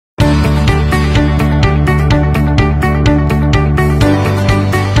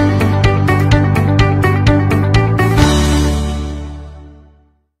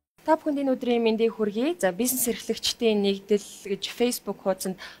Та бүхэнд энэ өдрийн мэндийг хүргэе. За бизнес эрхлэгчдийн нэгдэл гэж Facebook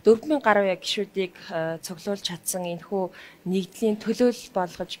хуудсанд 4000 гаруй гишүүдийг цуглуулж чадсан энэхүү нэгдлийн төлөөлөл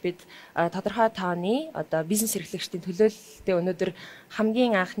болгож бид тодорхой тооны одоо бизнес эрхлэгчдийн төлөөлөлтөд өнөөдөр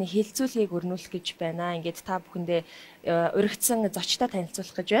хамгийн анхны хэлэлцүүлгийг өрнүүлэх гэж байна. Ингээд та бүхэндээ уригдсан зочдоо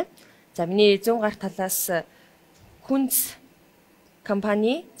танилцуулах гэж байна. За миний зүүн гар талаас хүнс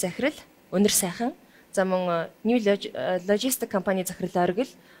компани захирал Өнөр сайхан, за мөн New Logistic компани захирал Оргил,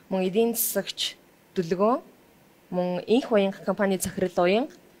 мөн эдийн засагч Дүлгөөн, мөн инх уянга компани захирал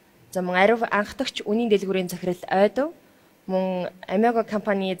Уянга, за мөн ариу анхдагч үнийн дэлгүүрийн захирал Ойдов, мөн Амиго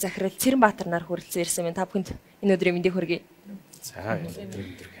компани захирал Цэрэнбаатар нар хүрэлцэн ирсэн байна. Та бүхэнд энэ өдрийн мэндийг хүргэе.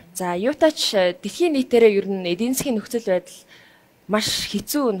 За юутач дэлхийн нийтээрээ ер нь эдийн засгийн нөхцөл байдал маш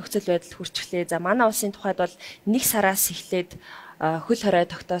хэцүү нөхцөл байдал хүрчлээ. За манай улсын тухайд бол нэг сараас эхлээд хөл хорой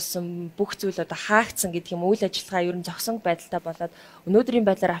тогтоосон бүх зүйл одоо хаагдсан гэдэг юм үйл ажиллагаа ер нь зогсон байдалтай болоод өнөөдрийн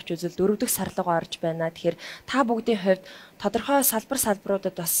байдлаар авч үзвэл 4 дахь сарлага орж байна. Тэгэхээр та бүгдийн хувьд тодорхой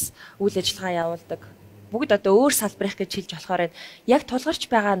салбаруудад бас үйл ажиллагаа явуулдаг. Бүгд одоо өөр салбарыг гэж хэлж болохоор яг тулгарч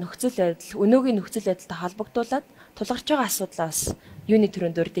байгаа нөхцөл байдал, өнөөгийн нөхцөл байдалтай холбогдуулаад тулгарч байгаа асуудлаа бас юуны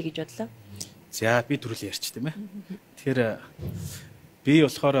төрөнд урдъя гэж бодлоо. За би төрөл ярьч тийм ээ. Тэгэхээр би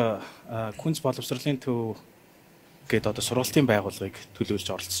болохоор күнс боловсролын төв гээд одоо сургалтын байгууллагыг төлөөлж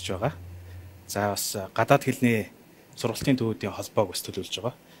оролцож байгаа. За бас гадаад хэлний сургалтын төвүүдийн холбоог бас төлөөлж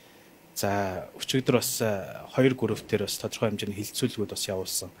байгаа. За өчигдөр бас 2 группээр бас тодорхой хэмжээний хэлэлцүүлгүүд бас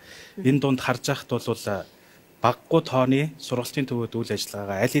явуулсан. Энэ дунд харж байхад бол баггүй тооны сургалтын төвүүд үйл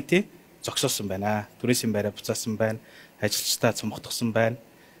ажиллагаагаа аль хэдийн зогсоосон байна. Түрээсийн байраа буцаасан байна. Ажилчдаа цумгтгсан байна.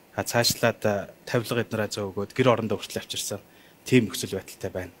 Цаашлаад тавилга эднэраа зөөгөөд гэр орондоо хүртэл авчирсан тийм нөхцөл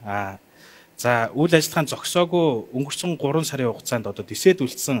байдалтай байна. За үйл ажиллагаанд зогсоогүй өнгөрсөн 3 сарын хугацаанд одоо дэсэд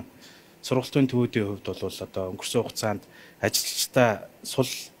үлдсэн сургалтын төвүүдийн хувьд бол одоо өнгөрсөн хугацаанд ажилчдаа сул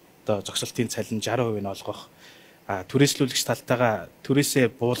одоо зогсолтын цалин 60% нь олгох, түрээслүүлэгч талтайгаа түрээсээ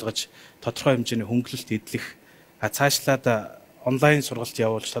буулгаж тодорхой хэмжээний хөнгөлөлт эдлэх, цаашлаад онлайн сургалт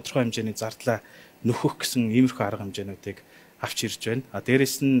явуулж тодорхой хэмжээний зардлаа нөхөх гэсэн иймэрхүү арга хэмжээнүүдийг авч ирж байна.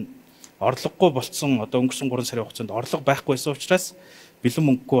 Дээрээс нь орлогогүй болцсон одоо өнгөрсөн 3 сарын хугацаанд орлого байхгүй байсан учраас бэлэн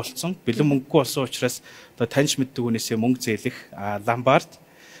мөнгөгүй болсон. Бэлэн мөнгөгүй болсон учраас одоо таньж мэддэг үнээсээ мөнгө зээлэх, ломбард,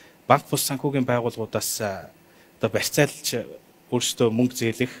 банк бус санхүүгийн байгууллагуудаас одоо барьцаалж өөрсдөө мөнгө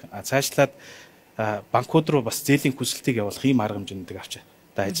зээлэх, цаашлаад банкуд руу бас зээлийн хүсэлтийг явуулах ийм арга хэмжээнийг авч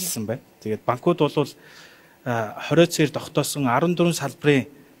одоо ажилласан байна. Тэгээд банкуд бол 20 цээр тогтоосон 14 салбарын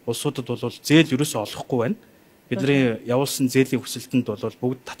улсуудад бол зээл ерөөсөө олохгүй байна. Бидний явуулсан зээлийн хүсэлтэнд бол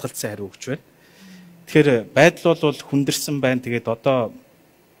бүгд татгалзсан хариу өгч байна. Тэгэхээр байдал бол хүндэрсэн байна. Тэгээд одоо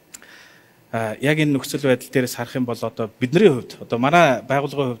яг энэ нөхцөл байдал дээрээс харах юм бол одоо бидний хувьд одоо манай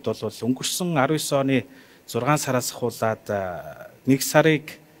байгууллагын хувьд бол өнгөрсөн 19 оны 6 сараас ахуулаад 1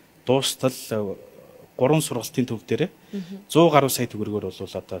 сарыг дуустал 3 сургалтын төв дээр 100 гаруй сая төгрөгөөр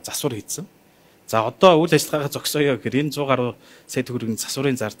бол одоо засвар хийсэн. За одоо үйл ажиллагаагаа зогсооё гэхээр энэ 100 гаруй сая төгрөгийн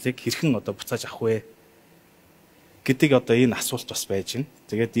засварын зардлыг хэрхэн одоо буцааж авах вэ гэдэг одоо энэ асуулт бас байж байна.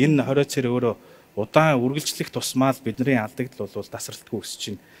 Тэгээд энэ 20 цэр өөрөө удаан үргэлжлэх тусмаа л бидний алдагдал бол тасралтгүй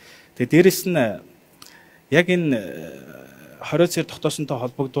өсөж байна. Тэгээд дээрэс нь яг энэ 20 цэр тогтоосонтой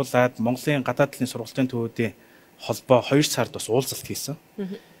холбогдуулаад Монголын гадаад хэлний сургалтын төвүүдийн холбоо 2 сард бас уулзалт хийсэн.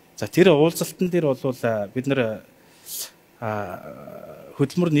 За тэр уулзалтан дээр бол бид нэр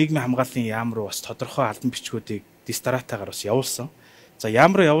хөдөлмөр нийгмийн хамгааллын яам руу бас тодорхой албан бичгүүдийг дистратаагаар бас явуулсан. За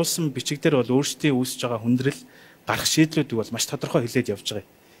яам руу явуулсан бичиг дээр бол өөрсдийн үүсэж байгаа хүндрэл гарах шийдлүүдийг бол маш тодорхой хэлээд явж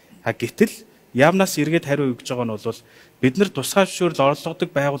байгаа. Гэтэл яамнаас эргээд хариу өгж байгаа нь бол бид нар тусгай зөвшөөрөл орлогодог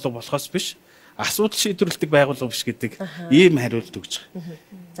байгууллага болохоос биш асуудал шийдвэрлэдэг байгууллага биш гэдэг ийм хариулт өгж байгаа.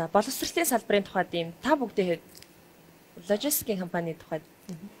 За боловсролын салбарын тухайд ийм та бүгдийн хэд логистикийн компани тухайд.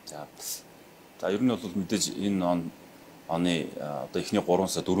 За ер нь бол мэдээж энэ оны одоо эхний 3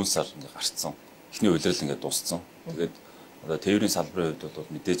 сар 4 сар ингээ гарцсан. Эхний улирал ингээ дууссан. Тэгээд одоо тээврийн салбарын хувьд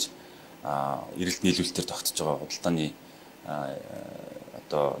бол мэдээж эрэлт нийлүүлэлтээр тогтож байгаа худалдааны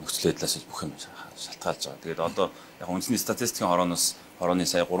одоо нөхцөл байдлаас бүх юм шалтгаалж байгаа. Тэгээд одоо яг үндэсний статистикийн хорооны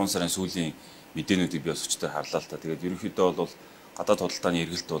сая 3 сарын сүүлийн мэдээнүүдийг би бас өчтөр харлаа л та. Тэгээд ерөнхийдөө бол гадаад худалдааны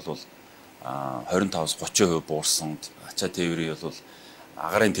эргэлт бол 25-30% буурсан. Ачаа тээврийн бол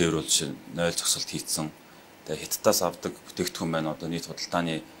агарын тээвэр бол 0 зогсолт хийцэн. Тэгээд хятадаас авдаг бүтээгдэхүүн байна. Одоо нийт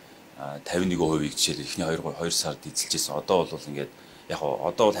худалдааны 51%-ийг жишээл эхний 2 сард эзэлж ирсэн. Одоо бол ингээд яг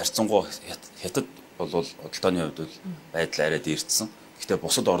одоо бол харьцангуй хятад бол худалдааны хувьд бол байдал арай дээрдсэн. Гэхдээ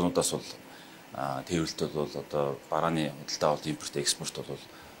бусад орнуудаас бол тээвэрлэлт бол одоо барааны худалдаа бол импорт экспорт бол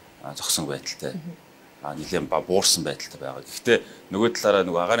зогсон байдалтай нэлээд буурсан байдалтай байгаа. Гэхдээ нөгөө талаараа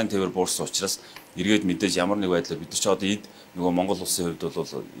нөгөө агаарын тээвэр буурсан учраас эргээд мэдээж ямар нэг байдлаар бид нар ч одоо эд нөгөө Монгол улсын хувьд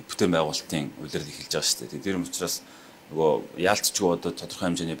бол бүтээн байгуулалтын улирал эхэлж байгаа шүү дээ. Тэр учраас нөгөө яалтчгүй одоо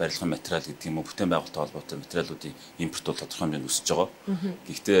тодорхой хэмжээний барилгын материал гэдэг юм уу бүтээн байгуулалттай холбоотой материалуудын импорт бол тодорхой хэмжээнд өсөж байгаа.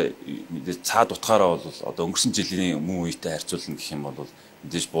 Гэхдээ мэдээж цаад утгаараа бол одоо өнгөрсөн жилийн мөн үетэй харьцуулна гэх юм бол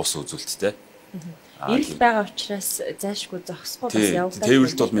мэдээж буусан үзүүлэлттэй. Ирэл байгаа учраас зайшгүй зогсохгүй бас явагдаад.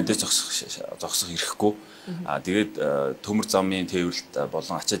 Тээвэрлэлт бол мэдээж зогсох ирэхгүй. Тэгээд төмөр замын тээвэрлэлт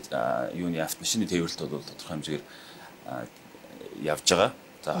болон ачаад юуны автомашины тээвэрлэлт бол тодорхой хэмжээгээр явж байгаа.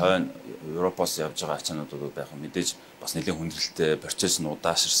 За хойно Европоос явж байгаа ачаанууд бол байх мэдээж бас нэлээд хүндрэлтэй, процесс нь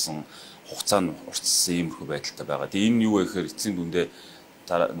удаашрсан, хугацаа нь уртсан иймэрхүү байдалтай байгаа. Тэгээ энэ юу вэ гэхээр эцсийн дүндээ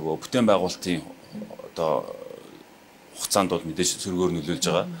нөгөө бүтээн байгуулалтын одоо хугацаанд бол мэдээж сөргөөр нөлөөлж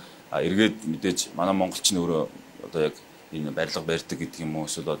байгаа. Эргээд мэдээж манай монголчин өөрөө одоо яг энэ барилга барьдаг гэдэг юм уу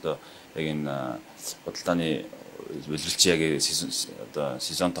эсвэл одоо яг энэ худалдааны улиралч яг одоо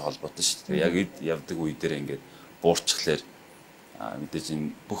сезонтой холбоотой шүү дээ. Яг явдаг үе дээр ингээд буурчихлаар мэдээж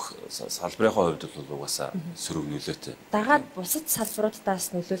энэ бүх салбарынхаа хувьд бол угаасаа сөрөг нөлөөтэй. Дагаад бусад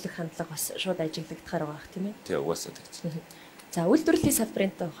салбаруудаас нөлөөлөх хандлага бас шууд ажиглагдахаар байгаа тийм ээ. Тий, угаасаа тэгж. За үйлдвэрлэлийн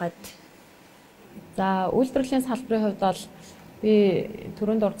салбарын тухайд үйлдвэрлэлийн салбарын хувьд бол би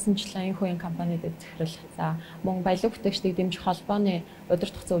түрүүнд урдсанчлаа энэ хувийн компаниуд захирал. За мөн баялаг бүтээгчдийг дэмжих холбооны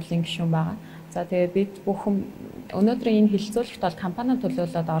удирдах зөвлөлийн гишүүн байгаа. За тэгээд бид бүхэн өнөөдрийн энэ хэлэлцүүлэгт бол компани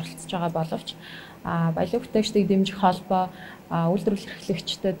төлөөлөд оролцож байгаа боловч баялаг бүтээгчдийг дэмжих холбоо үйлдвэрлэл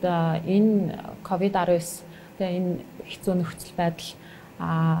эрхлэгчдэд энэ COVID-19 тэгээ энэ хэцүү нөхцөл байдал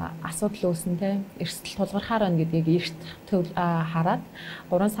асуудал үүсэн те эрсдэл тулгархаар байна гэдгийг эрт хараад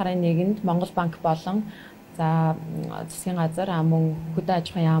 3 сарын 1-нд Монгол банк болон за засгийн газар мөн хөдөө аж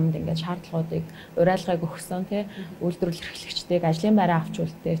ахуйн яамд ингээд шаардлагуудыг уриалгыг өгсөн те үйлдвэрлэл эрхлэгчдийг ажлын байраа авч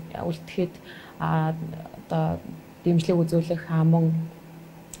үлдэхэд одоо дэмжлэг үзүүлэх мөн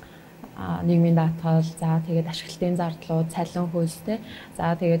нийгмийн даатгал за тэгээд ашиглалтын зардлууд цалин хөлстэй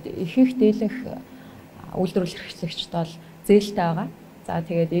за тэгээд ихэнх дийлэнх үйлдвэрлэл эрхлэгчд бол зээлтэй байгаа. За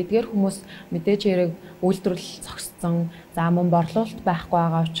тэгээд эдгээр хүмүүс мэдээж хэрэг үйлдвэрлэл зогссон за мөн борлуулалт байхгүй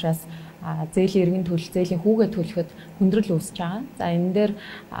байгаа учраас зээлийн иргэн төлөл зээлийн хүүгээ төлөхөд хүндрэл үүсэж байгаа. За энэ дээр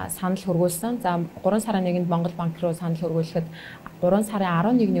санал хургуулсан. За 3 сарын 1-нд Монгол банк руу санал хургуулахад 3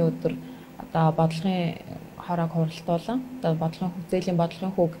 сарын 11-ний өдөр одоо бодлогын хороог хуралдуулан одоо зээлийн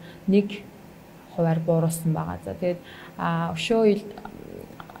бодлогын хүүг 1% бууруулсан байгаа. За тэгээд өшөө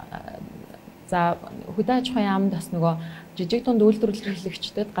за хөдөө аж ахуйн яамд бас нөгөө жижиг дунд үйлдвэрлэл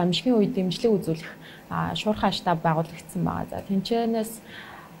эрхлэгчдэд гамшигын үед дэмжлэг үзүүлэх шуурхай штаб байгуулагдсан байгаа. За тэнцэнээс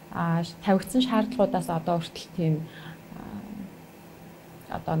тавигдсан шаардлагуудаас одоо хүртэл тийм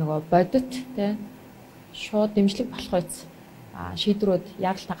одоо нөгөө бодит те шууд дэмжлэг болох үс шийдвэрүүд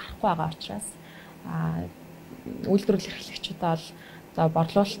яралтай гарахгүй байгаа учраас үйлдвэрлэл эрхлэгчид бол одоо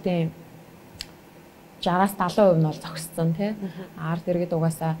борлуулалтын 60-аас 70% нь бол зогссон тий. Ард иргэд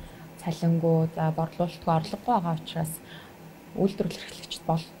угаасаа цалингүй за борлуулалтгүй орлогогүй байгаа учраас үйлдвэрлэл эрхлэгчид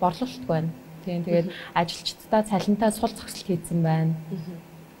борлуулалтгүй байна. Тийм тэгээд ажилчдаа цалинтай сул зогсолт хийсэн байна.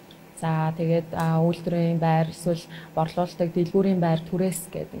 За тэгээд үйлдвэрийн байр эсвэл борлуулалтыг дэлгүүрийн байр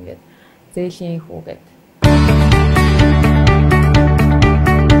түрээс гэдэг ингээд зээлийн хүүгээд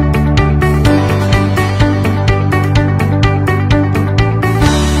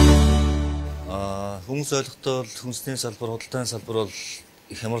Хүмүүс ойлгохтой бол хүнсний салбар, худалдааны салбар бол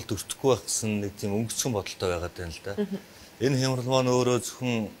их хямралд өртөхгүй байх гэсэн нэг тийм өнгөцгөн бодолтой байгаад байна л да. Энэ хямрал маань өөрөө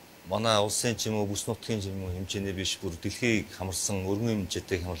зөвхөн манай улсын ч юм уу бүс нутгийн ч юм уу хэмжээний биш бүр дэлхийг хамарсан өргөн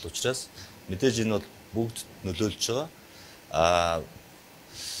хэмжээтэй хямрал учраас мэдээж энэ бол бүгд нөлөөлж байгаа.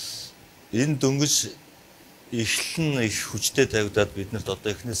 Энэ дөнгөж эхлэн их хүчтэй тавигдаад биднэрт одоо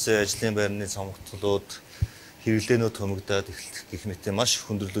эхнээсээ ажлын байрны цомогтлууд хэрэглээнүүд хумигдаад эхлэх гэх мэт маш их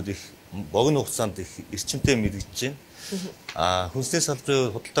хүндрэлүүд их богино хугацаанд их эрчимтэй мэдэгдэж байна. Хүнсний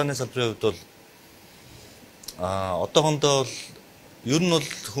салбарын худалдааны салбарын хувьд бол одоохондоо бол ер нь бол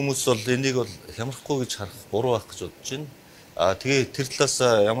хүмүүс бол энийг бол хямрахгүй гэж харах буруу байх гэж бодож байна. Тэгээ тэр талаас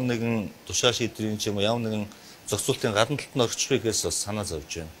ямар нэгэн тушаа шийдвэрийн ч юм уу ямар нэгэн зохицуултын гадна талд нь орчихвэхээс бас санаа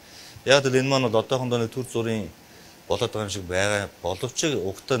зовж байна. Яг л энэ маань бол одоохондоо төр зүрийн болоод байгаа юм шиг байгаа боловч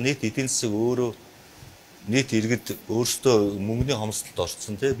угтаа нийт эдийн засаг өөрөө нийт иргэд өөрсдөө мөнгөний хомсдолд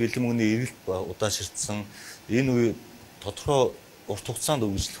орсон тийм бэлэн мөнгөний эргэлт удаашрсан энэ үе тодорхой урт хугацаанд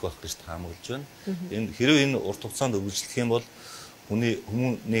үргэлжлэх байх гэж таамаглаж байна. Энэ хэрвээ энэ урт хугацаанд үргэлжлэх юм бол хүний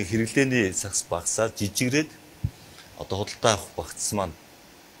хэрэглээний цагс багасаад жижигрээд одоо худалдаа авах багц маань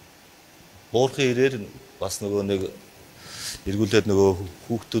буурхын ирээр бас нөгөө нэг эргүүлээд нөгөө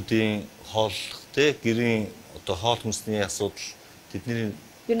хүүхдүүдийн хооллох тийм гэрийн одоо хоол хүнсний асуудал тэдний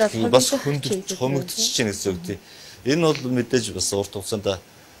бас хөндлөж чинь гэсэн үг тийм. Энэ бол мэдээж бас урт хугацаанд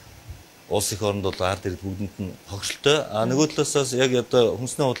улс их оронд бол ард иргэд бүгдэнд нь хогшилтой. Нөгөө талаас яг одоо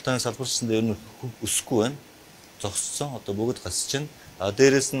хүнсний худалдааны салбарчсанд ер нь өсөхгүй байна. Зогссон. Одоо бүгд гасж байна.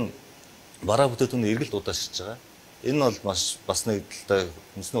 Дээрээс нь бараа бүтээгдэхүүний эргэлт удаашрж байгаа. Энэ бол бас нэг талтай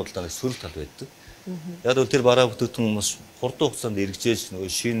хүнсний худалдааны сөрөг тал байдаг. Яг бол тэр бараа бүтээгдэхүүн маш хурдан хугацаанд эргэжээж нөгөө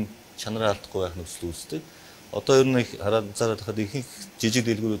шин чанараа алдахгүй байх нөхцөл үүсдэг. Одоо ер нь хараад хахад ихэнх жижиг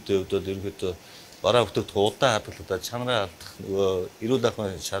дэлгүүрүүдийн хувьд бол ерөнхийдөө бараа бүтээгдэхүүн удаан хадгалагдаад чанараа алдах нөгөө эрүүл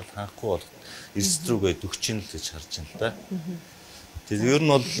ахуйн шаардлага хангахгүй бол эрсдэл рүүгээ төгчин л гэж харж байна л да. Тэгэхээр ер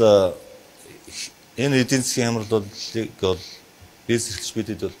нь бол энэ эдийн засгийн хямралыг бол бизнес эрхлэгч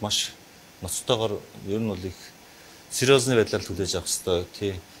бидэд бол маш ноцтойгоор ер нь бол их сериозны байдлаар хүлээж авах хэрэгтэй.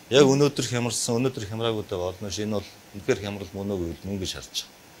 Тий. Яг өнөөдөр хямарсан, өнөөдөр хямраагуудаа олно ш. Энэ бол үнэхээр хямрал мөн үү мөн гэж харж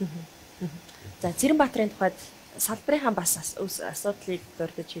байгаа. За Цэрэнбаатарын тухайд салбарынхаа бас асуудлыг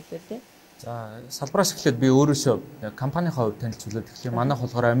дурдж хэлвэл тий. За салбараас эхлээд би өөрөөсөө компанийнхаа хувьд танилцуулаад эхлэе. Манайх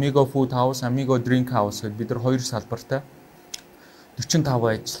болохоор Amigo Food House, Amigo Drink House гэдэг бид нар хоёр салбартай 45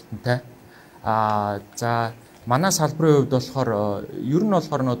 ажилтнтай. За манай салбарын хувьд болохоор ер нь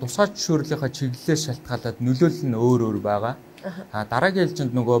болохоор нөө тусгай зөвшөөрлийнхаа чиглэлээс шалтгаалаад нөлөөлөл нь өөр байгаа. Дараагийн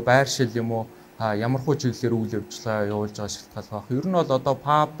ээлжинд нөгөө байр шил юм уу ямархуу чиглэлээр үйл явдлаа явуулж байгаа шалтгаал байх. Ер нь бол одоо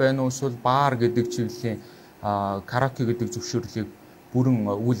pub байна уу эсвэл bar гэдэг чиглэлийн караоке гэдэг зөвшөөрлийг бүрэн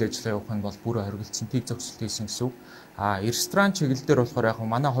үйл ажиллагаа явуулах нь бол бүрэн хоригдсон тийг зохицолт хийсэн гэсэн үг. Ресторан чиглэл дээр болохоор яг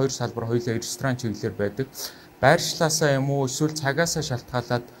манай хоёр салбар хоёулаа ресторан чиглэлээр байдаг. Байршлаасаа юм уу эсвэл цагаасаа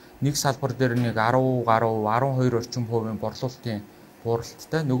шалтгаалаад нэг салбар дээр нэг 10 гаруй 12 орчим хувийн борлуулалтын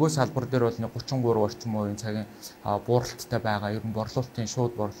бууралттай, нөгөө салбар дээр бол нэг 33 орчим хувийн цагийн бууралттай байгаа. Ер нь борлуулалтын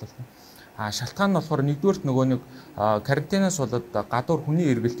шууд борлуулалт. Шалтгаан нь болохоор нэгдүгээрт нөгөө нэг карантинаас болоод гадуур хүний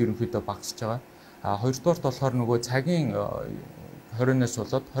эргэлт ерөнхийдөө багасж байгаа. Хоёрдугаарт болохоор нөгөө цагийн 20-наас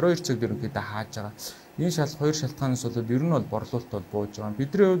болоод 22 цагт ерөнхийдөө хааж байгаа. Энэ хоёр шалтгаанаас болоод ер нь бол борлуулалт бол бууж байгаа.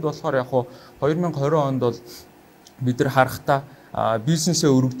 Бидний хувьд болохоор яг 2020 онд бол бид нар харахтаа бизнесээ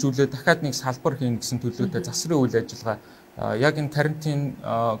өргөжүүлээд дахиад нэг салбар хийн гэсэн төлөвтэй засрын үйл ажиллагаа яг энэ карантин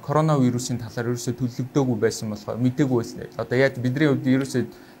коронавирусын талаар ерөөсөө төлөвлөгдөөгүй байсан болохоор мэдээгүй байсан. Одоо яг бидний хувьд ерөөсөө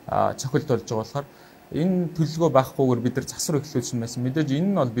цохилт болж байгаа болохоор энэ төлөвлөгөө байхгүйгээр бид нар засвар эхлүүлсэн байсан. Мэдээж энэ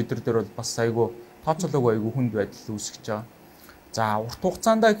нь бол бид нар дээр бол бас айгүй тооцоолоогүй айгүй хүнд байдал үүсгэж байгаа. За урт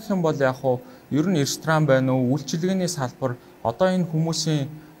хугацаанд гэх юм бол яг ер нь ресторан байна уу, үйлчилгээний салбар одоо энэ хүмүүсийн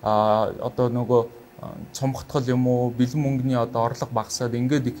одоо нөгөө цомгтгол юм уу, бэлэн мөнгөний одоо орлого багасаад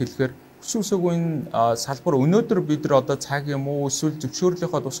ингээд ихлэхээр өсөөсөөгүй энэ салбар өнөөдөр бид нар одоо цаг юм уу, эсвэл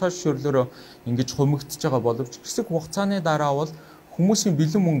зөвшөөрлийнхөө тусгай зөвшөөрлөөрөө ингэж хумигдж байгаа боловч хэсэг хугацааны дараа бол хүмүүсийн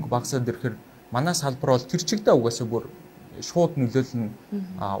бэлэн мөнгө багасаад ирэхээр манай салбар бол тэр чигтээ угаасаа бүр шууд нөлөөлнө.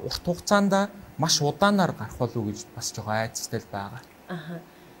 Урт хугацаанд маш удаанаар гарах болов уу гэж бас жоохон айцтай байгаа.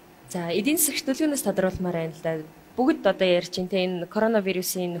 За эдийн засгийн төлөвлөгөөнөөс тодорхойлмаар байна л да. Бүгд одоо ярьж байна те энэ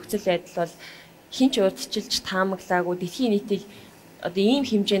коронавирусын нөхцөл байдал бол хинч удчилж таамаглаагүй дэлхийн нийтийг одоо ийм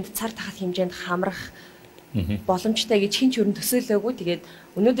хэмжээнд цар тахал хэмжээнд хамрах боломжтой гэж хинч өрн төсөөлөөгүй. Тэгээд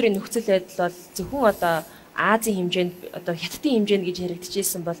өнөөдрийн нөхцөл байдал бол зөвхөн одоо Азийн хэмжээнд одоо хятадын хэмжээнд гэж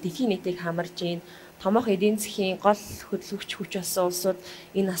яригдчихсэн бол дэлхийн нийтийг хамарж ийн томоохон эдийн засгийн гол хөдөлгөгч хүч болсон улсууд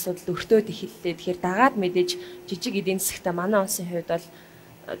энэ асуудалд өртөөд эхэллээ. Тэгэхээр дагаад мэдээж жижиг эдийн засгтаа манай улсын хувьд бол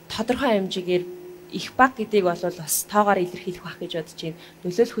тодорхой хэмжээгээр их баг гэдгийг бол бас тоогоор илэрхийлэх байх гэж бодож байна.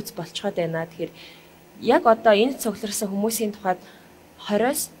 Нөлөөлөх хүч болцоход байна. Тэгэхээр яг одоо энэ цугларсан хүмүүсийн тухайд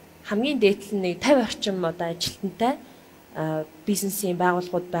 20-оос хамгийн дээдл нь 50 орчим одоо ажилтнтай бизнесийн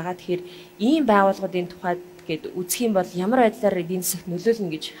байгууллагууд байгаа. Тэгэхээр ийм байгууллагуудын тухайд гээд үзэх юм бол ямар байдлаар эдийн засагт нөлөөлнө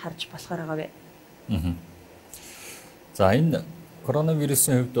гэж харж болохоор байгаа вэ? За энэ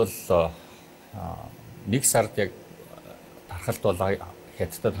коронавирусын хувьд бол нэг сард яг тархалт бол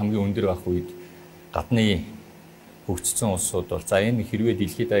хятадд хамгийн өндөр байх үед гадны хөгжсөн улсууд бол за энэ хэрвээ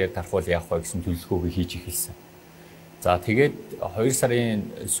дэлхийд даяар тархвал яах вэ гэсэн төлөвлөгөөг хийж эхэлсэн. За тэгээд 2 сарын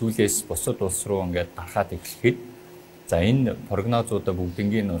сүүлээс бусад улс руу ингээд дарахад эхлэхэд за энэ прогнозуудаа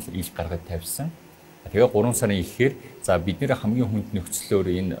бүгднийг нь бол ил гаргаж тавьсан. Тэгээ 3 сарын ихээр за бид нэр хамгийн хүнд нөхцлөөр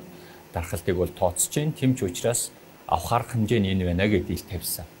энэ дархалтыг бол тооцож байна. Тэм ч учраас авах арга хэмжээ нь энэ байна гэдээ ил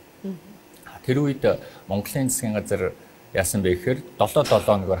тавьсан. Тэр үед Монголын засгийн газар яасан бэ гэхээр 7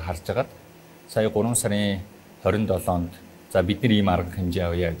 хоногор харж агаад сая 3 сарын 27-нд за бид нар ийм арга хэмжээ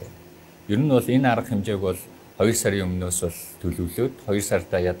авъя гэдэг. Ер нь бол энэ арга хэмжээг бол 2 сарын өмнөөс бол төлөвлөөд 2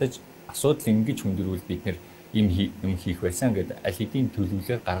 сарда ядаж асуудал ингэж хүндрүүл бид нар юм хийх байсан гэдэг аль хэдийн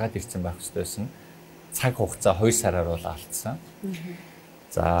төлөвлөгөө гаргаад ирсэн байх ёстойсэн. Цаг хугацаа 2 сараар бол алдсан.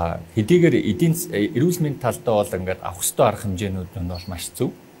 За хэдийгээр эрүүл мэндийн талдаа бол ингээд авах ёстой арга хэмжээнүүд нь бол маш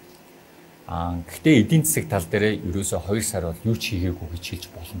зөв. Гэхдээ эдийн засаг тал дээр ерөөсөө 2 сар бол юу ч хийгээгүй гэж хэлж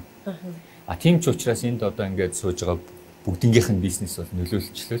болно. Тийм ч учраас энд одоо ингээд сууж байгаа бүгднгийнх нь бизнес бол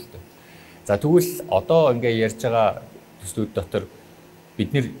нөлөөлчлөө л дээ. За тэгвэл одоо ингээд ярьж байгаа төслүүд дотор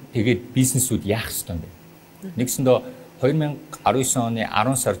бид нэр тэгээд бизнесүүд яах ёстой юм бэ? Нэгсэндээ 2019 оны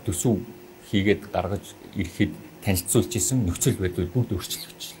 10 сар төсөв хийгээд гаргаж ирэхэд танилцуулж исэн нөхцөл байдал бүгд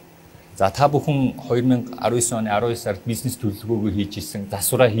өөрчлөгдөж. За та бүхэн 2019 оны 12 сард бизнес төлөвлөгөөгөө хийж исэн,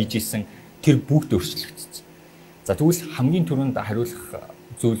 засвараа хийж исэн тэр бүгд өөрчлөгдсөн. За тэгвэл хамгийн түрүүнд хариулах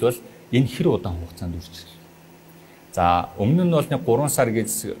зүйл бол энэ хэр удаан хугацаанд өөрчлөх. За өмнө нь бол 3 сар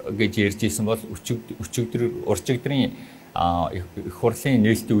гэж ярьж исэн бол урчигдрын их хурлын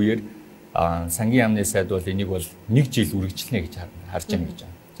нээлтийн үеэр сангийн яамны сайд бол энийг бол 1 жил үргэлжлэнэ гэж харж байгаа гэж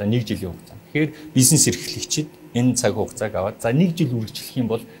байна. За 1 жилийн хугацаа. Тэгэхээр бизнес эрхлэгчид энэ цаг хугацааг аваад за 1 жил үргэлжлэх юм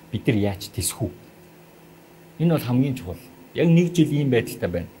бол бид нар яаж тэсэх үү? Энэ бол хамгийн чухал. Яг 1 жил ийм байдалтай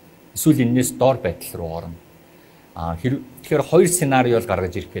байна. Эсвэл энэс доор байдал руу орно. Тэгэхээр 2 сценариол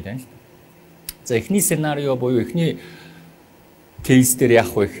гаргаж ирэх гээд байна л. За эхний сценарио буюу эхний кейс дээр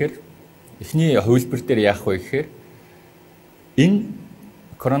яах вэ гэхээр эхний хувилбар дээр яах вэ гэхээр энэ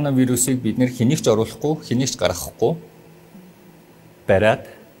коронавирусыг бид нэр хэнийгч оруулахгүй, хэнийгч гаргахгүй бариад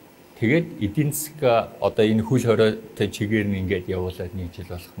тэгээд эдийн засаг одоо энэ хөл хоройтой чигээр нь ингээд явуулаад 1 жил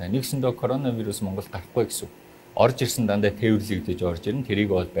болох нэ. Нэгсэндээ коронавирус Монгол гарахгүй гэсэн. Орж ирсэн дандаа тээвэрлэгдэж орж ирнэ. Тэрийг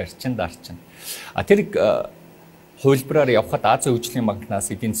бол барьчин дарчин. Тэр хувилбараар явхад Азийн хөгжлийн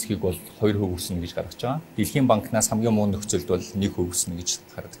банкнаас эдийн засгийг бол 2% өснө гэж гаргаж байгаа. Дэлхийн банкнаас хамгийн муу нөхцөлд бол 1% өснө гэж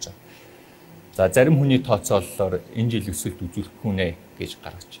гаргаж байгаа. За зарим хүний тооцоололоор энэ жил өсөлт үзүүлэхгүй нэ гэж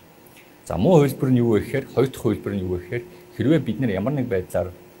гаргаж байна. За муу хувилбар нь юу вэ гэхээр хоёр дахь хувилбар нь юу вэ гэхээр хэрвээ бид нар ямар нэг байдлаар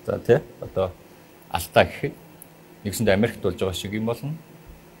за тий одоо алдаа гэхэд нэгсэндээ Америкт болж байгаа шиг юм болно.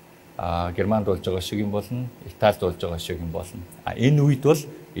 Германд болж байгаа шиг юм болно. Италид болж байгаа шиг юм болно. Энэ үед бол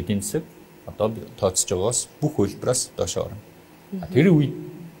эдийн засаг одоо тооцож байгаас бүх хөлбраас доош орно. Тэр үед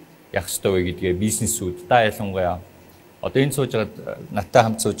яах ёстой вэ гэдгээ бизнесүүд та ялангуяа одоо энэ сууж байгаа надтай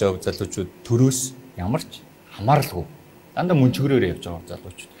хамт сууж байгаа залуучууд төрөөс ямар ч хамааралгүй дандаа мөнчгөрөөр явж байгаа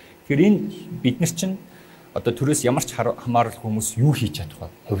залуучууд. Тэгэхээр энэ бид нар чинь одоо төрөөс ямар ч хамааралгүй хүмүүс юу хийж чадах вэ?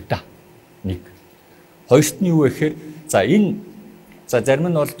 Хувьдаа. 1. Хоёрт нь юу вэ гэхээр за зарим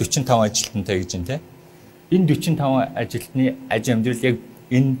нь бол 45 ажилтнтай гэж байна те. Энэ 45 ажилтны аж амьдрал яг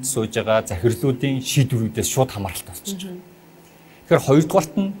энд сууж байгаа захирлуудын шийдвэрүүдээс шууд хамааралтай болчихж байгаа. Тэгэхээр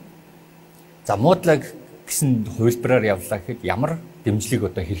хоёрдугаарт нь за муудлаг гэсэн хувилбараар явлаа гэхэд ямар дэмжлэг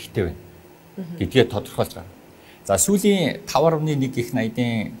одоо хэрэгтэй байна гэдгээ тодорхойлж гаргана. За сүүлийн 5.1 их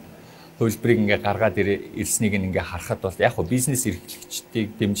 80-ын хувилбарыг ингээ гаргаад ирснийг ингээ харахад бол яг хөө бизнес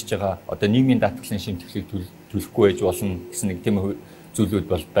эрхлэгчдийг дэмжиж байгаа одоо нийгмийн даатгалын шимтгэлийг төлөхгүй байж болно гэсэн нэг тийм зүйлүүд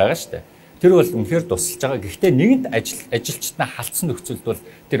бол байгаа шүү дээ. Тэр бол үнэхээр тусалж байгаа. Гэхдээ нэгэнд ажилчдаа халтсан нөхцөлд бол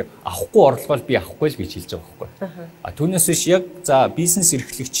тэр авахгүй орлогоо би авахгүй л гэж хэлж байгаа байхгүй. Түүнээс биш яг за бизнес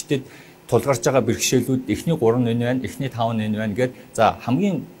эрхлэгчдэд тулгарч байгаа бэрхшээлүүд эхний 3 нь байна, эхний 5 нь байна гэдэг. За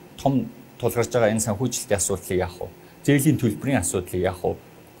хамгийн том тулгарч байгаа энэ санхүүжилтийн асуудлыг яах вэ? Зээлийн төлбөрийн асуудлыг яах вэ?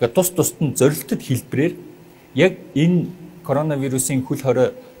 Ингээд тус нь зорилттой хэлбэрээр яг энэ коронавирусын хөл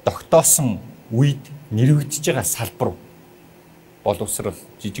хорой тогтоосон үед нэрвэгдэж байгаа салбар боловсрал,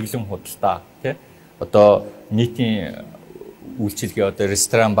 жижиглэн худалдаа тий одоо нийтийн үйлчилгээ одоо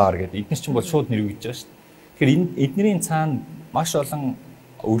ресторан бар гэдэг эдгээр чинь бол шууд нэрвэгдэж байгаа шүү дээ. Тэгэхээр эднэрийн цаана маш олон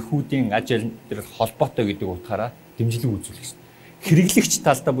өрхүүдийн аж амьдрал холбоотой гэдэг утгаараа дэмжлэг үзүүлэх шүү дээ. Хэрэглэгч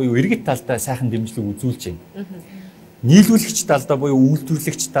талдаа буюу иргэд талдаа сайхан дэмжлэг үзүүлж байна. Нийлүүлэгч талдаа буюу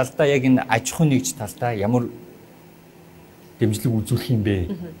үйлдвэрлэгч талдаа яг энэ аж ахуйн нэгж талдаа ямар дэмжлэг үзүүлэх юм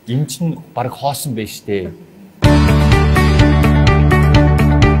бэ? Энэ чинь баг хоосон байж тээ.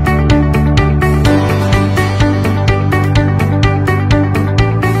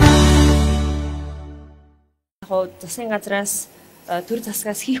 Засгийн газраас төр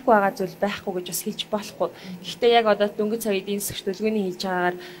засгаас хийхгүй байгаа зүйл байхгүй гэж бас хэлж болохгүй. Гэхдээ яг одоо дөнгөж цаг эдийн засгч төлөвлөгөөний хийж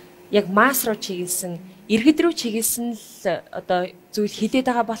байгаагаар яг масс руу чиглэсэн, иргэд рүү чиглэсэн л одоо зүйл хилээд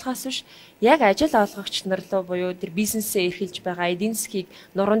байгаа болохоос биш яг ажил олгогч нар руу буюу тэр бизнесээ эрхэлж байгаа эдийн засгийг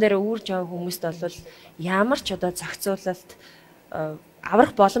нуруунд дээр үүрж байгаа хүмүүст бол ямар ч одоо зохицуулалт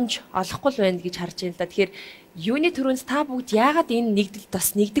аврах боломж олохгүй л байна гэж харж байна л да. Тэгэхээр юуны төрөнд та бүгд яагаад энэ нэгдэлд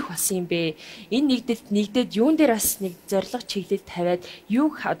бас нэгдэх болсон юм бэ? Энэ нэгдэлд нэгдээд юун дээр бас нэг зориг чиглэл тавиад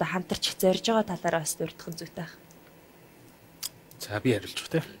юу одоо хамтарч зорж байгаа талаараа бас дурдхан зүйтэй байх. За би хариулж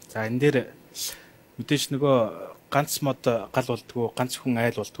байна те. За энэ дээр мэдээж нөгөө ганц мод гал болдгоо, ганц хүн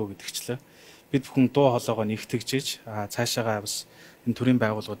айл болдгоо гэдэгчлээ. Бид бүхэн дуу хоолойгоо нэгтгэжж цаашаагаа бас энэ төрлийн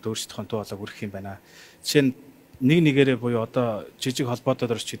байгууллагууд өөрсдийнхөө дуу хоолойг өргөх юм байна. Жишээ нь нэг нэгээрээ буюу одоо жижиг холбоотод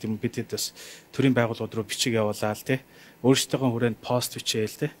орч гэдэг юм бидэд бас төрийн байгууллагууд руу бичиг явуулаад тий өөрсдийнхөө хүрээнд пост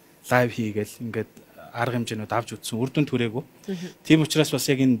бичээл тий лайв хийгээл ингээд арга хэмжээнүүд авч үзсэн үр дүн түрээгүй. Тийм учраас бас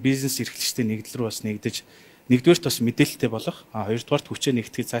яг энэ бизнес эрхлэгчтэй нэгдэл рүү бас нэгдэж нэгдүгээрт бас мэдээлэлтэй болох, хоёрдугаарт хүчээ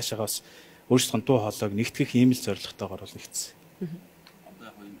нэгтгэж цаашаа бас өөрсдөө дуу хоолойг нэгтгэх ийм л зорилготойгоор бол нэгдсэн. Одоо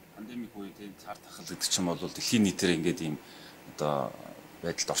яг энэ пандемик үед энэ цар тахал гэдэг чинь бол дэлхийн нийтээр ингээд ийм одоо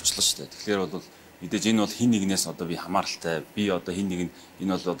байдалд орчлоо шүү дээ. Тэгэхээр бол мэдээж энэ бол хин нэгнээс одоо би хамааралтай. Би одоо хин нэг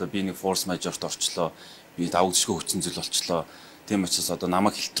энэ бол одоо би нэг форс мажорт орчлоо. Би давагдшгүй хүчин зүйл болчлоо. Тийм учраас одоо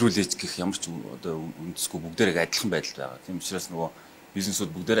намайг хэлтрүүлээч гэх ямар ч одоо үндэсгүй бүгдээрээ адилхан байдалд байгаа. Тийм учраас нөгөө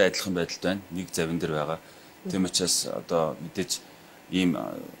бизнесүүд бүгдээрээ адилхан байдалд байна. Нэг завин дээр байгаа. Тийм учраас одоо мэдээж ийм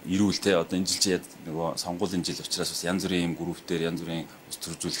ирүүлтэй одоо энэ жил нөгөө сонгуулийн жил учраас бас янз бүрийн ийм группээр янз бүрийн ус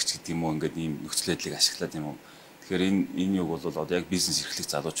төржүүлэгч гэдэг юм уу ингээд ийм нөхцөл байдлыг ашиглаад юм уу. Тэгэхээр энэ юг бол одоо яг бизнес эрхлэх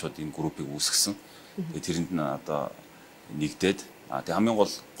залуучууд энэ группийг үүсгэсэн. Тэгээд тэрэнд нь одоо нэгдээд тэг хамгийн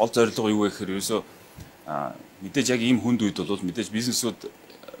гол зорилго юу вэ гэхээр ерөөсөө мэдээж яг ийм хүнд үед бол мэдээж бизнесүүд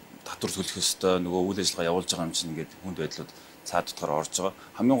татвар төлөх ёстой нөгөө үйл ажиллагаа явуулж байгаа юм чинь ингээд хүнд байдлууд цаад дотор орж байгаа.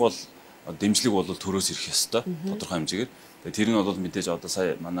 Хамгийн гол дэмжлэг бол төрөөс ирэх ёстой тодорхой хэмжээгээр. Тэгээ тэр нь бол мэдээж одоо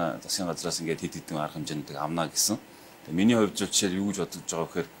сая манай засгийн газраас ингээд хэд хэдэн арга хэмжээнд авна гэсэн. Тэгээ миний хувьд жишээл юу гэж бодож байгаа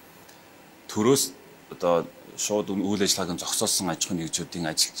гэхээр төрөөс одоо шууд үйл ажиллагааг зогсоосон аж ахуйн нэгжүүдийн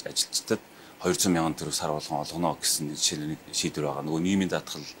ажилчдад 200 мянган төгрөг сар болгон олгоно гэсэн жишээлбэл шийдвэр байгаа. Нөгөө нийгмийн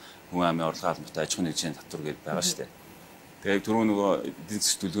даатгал хүн амын орлого албатай аж ахуйн нэгжийн татвар гэдээ байгаа шүү дээ. Тэгээ түрүү нөгөө эдийн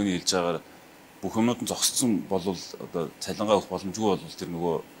засгийн төлөвлөгөөний хэлж байгаагаар бүх юмнууд нь зогссон бол одоо цалингаа өгөх боломжгүй бол тэр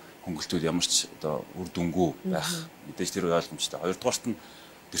нөгөө хөнгөлтүүд ямар ч одоо үр дүнгүй байх мэдээж тэр ойлгомжтой. Хоёрдугаарт нь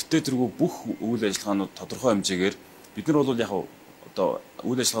тэртээ тэргүй бүх үйл ажиллагаанууд тодорхой хэмжээгээр бид нар бол яг одоо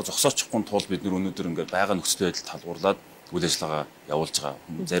үйл ажиллагаа зогсоочихгүй тул бид нар өнөөдөр ингээд байгаа нөхцөл байдалд талгуурлаад үйл ажиллагаа явуулж байгаа.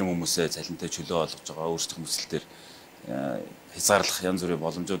 Зарим хүмүүсээ цалинтай чөлөө олгож байгаа, өөрсдөх нөхцөлтөр хязгаарлах янз бүрийн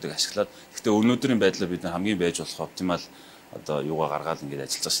боломжуудыг ашиглаад гэхдээ өнөөдрийн байдлаар бид нар хамгийн байж болох оптимал одоо юугаа гаргаад ингээд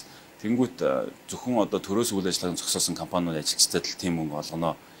ажиллаж байгаа шүү. Тэнгүүт зөвхөн одоо төрөөс үйл ажиллагааг зогсоосон компаниуд ажилчдад л тийм мөнгө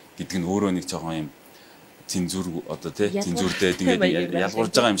олгоно гэдэг нь өөрөө нэг жоохон юм цензур одоо цензурдээд ингээд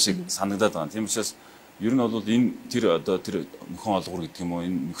ялгуурж байгаа юм шиг санагдаад байгаа. Тийм учраас ер нь бол энэ тэр одоо тэр нөхөн олгуур гэдэг юм уу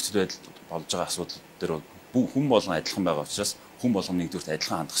энэ нөхцөл байдал болж байгаа асуудал дээр хүн болгон адилхан байгаа учраас хүн болгон нэгдүгürt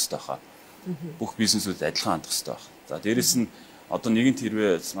адилхан хандах хэрэгтэй байна. Бүх бизнесүүд адилхан хандах хэрэгтэй байна. За дээрэс нь одоо нэгэн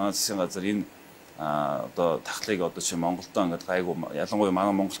тэрвээ манай засгийн газар энэ одоо тахлыг одоо чи Монголдоо ингээд гайгүй ялангуяа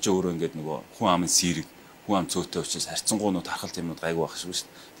манай монголчин өөрөө ингээд нөгөө хүн амын сэрэг хүн ам цөөтэй учраас харьцангуйнууд харахалт юмнууд гайгүй байх шүү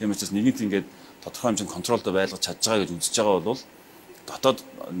дээ. Тийм учраас нэгэнт ингээд тодорхой хэмжээнд контролдо байлгаж чадж байгаа гэж үзэж байгаа бол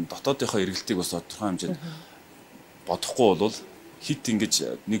дотоодынхоо эргэлтийг бас тодорхой хэмжээнд бодохгүй бол хит ингэж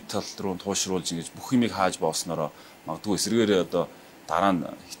нэг тал руу туушруулж ингэж бүх юмыг хааж бооснороо магадгүй эсрэгээр одоо дараа нь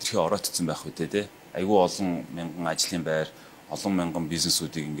хитрхи оройтцсан байх үедээ тий. Айгүй олон мянган ажлын байр, олон мянган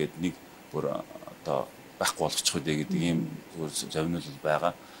бизнесүүдийг ингээд нэг бүр одоо байхгүй болгочих үедээ гэдэг ийм зүгээр завинул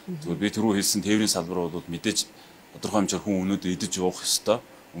байгаа. Зүгээр би түрүү хэлсэн тээврийн салбар бол мэдээж тодорхой хэмжээр хүн өнөөдөр идэж уух ёстой,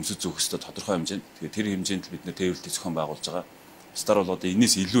 өмсөж зөөх ёстой тодорхой хэмжээнд. Тэгэхээр тэр хэмжээнд л бид нэр тээвэрлэлийг зохион байгуулж байгаа. Бусдаар бол одоо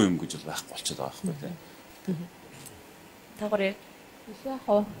энэс илүү юм гэж бол байхгүй болчиход байгаа байхгүй тий. Таграа яг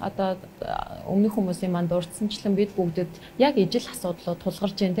одоо өмнөх хүмүүсийн манд дурдсанчлан бид бүгдд яг ижил асуудлууд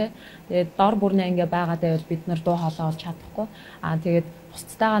тулгарч जैन те. Тэгээд дор бүрнээ ингээ байгаад байвал бид нар дуу хоолой олж чадахгүй. Тэгээд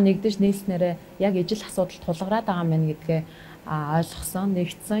бусдтайгаа нэгдэж нийлснээрээ яг ижил асуудал тулгараад байгаа юм гэдгээ ойлгосон,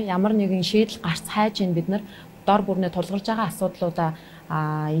 нэгдсэн. Ямар нэгэн шийдэл гарц хайж ин бид нар дор бүрнээ тулгарж байгаа асуудлуудаа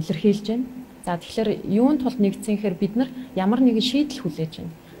илэрхийлж байна. За тэгэхээр юунд тулд нэгдсэн гэхээр бид нар ямар нэгэн шийдэл хүлээж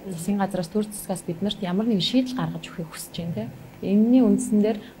байна. Засгийн газраас төр засгаас биднэрт ямар нэгэн шийдэл гаргаж өгөхийг хүсэж байна те. Энэний үндсэн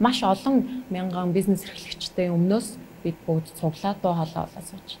дээр маш олон мянган бизнес эрхлэгчтэй өмнөөс бид бүгд цуглаад дуу хоолой болоо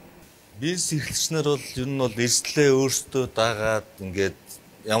сууж байна. Бизнес эрхлэгчнэр бол ер нь бол эрсдлээ өөрсдөө дагаад ингээд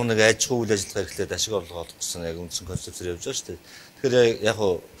ямар нэг аж ахуй үйл ажиллагаа эрхлээд ашиг орлого олох гэсэн яг үндсэн концепцээр явж байгаа шүү дээ. Тэгэхээр яг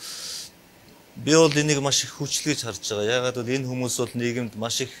би бол энийг маш их хүчлэж харж байгаа. Ягаад гэвэл энэ хүмүүс бол нийгэмд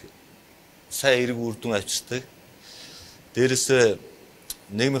маш их сайн эрг үр дүн авчирдаг. Дээрээс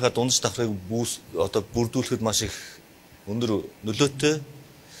нийгмийнхаа дундаж давхрыг бүрдүүлэхэд маш их өндөр нөлөөтэй.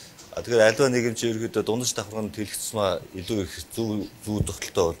 Тэгэхээр альва нийгэм чи ерөөдөө дундаж давхрын тэлгэцмаа илүү их зөв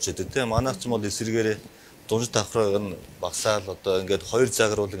тогтолтой болж байгаа тийм. Манайх ч юм бол эсрэгээрээ дундаж давхрыг нь багасаал одоо ингээд хоёр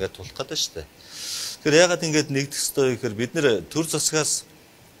загвар бол ингээд тулах гэдэг шүү дээ. Тэгэхээр ягаад ингээд нэгдэх ёстой гэхээр бид нэр төр засгаас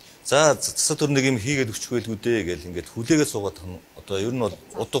за засаг төр нэг юм хийгээд өчөх байлгүй дээ гэж ингээд хүлээгээд суугаад одоо ер нь бол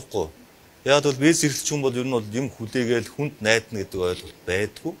удахгүй. Яг бол бизнес эрхлэгч хүн бол ер нь бол юм хүлээгээл хүнд найдна гэдэг ойлголт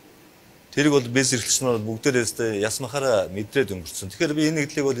байдгүй. Тэрийг бол бизнес эрхлэгч нар бүгдээрээ яс махаараа мэдрээд өнгөрцөн. Тэгэхээр би энэ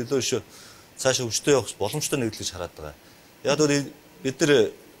нэгдлийг бол илүү шүү цаашаа өвчтөй явах боломжтой нэгдэл гэж хараад байгаа. Яг бол бид нар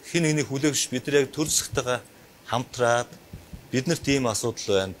хин нэгний хүлээгч бид нар яг төр засгтайгаа хамтраад биднэрт ийм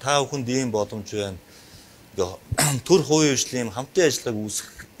асуудал байна. Та бүхэнд ийм боломж байна. Төр хувийн хөгжлийн хамтын ажиллагааг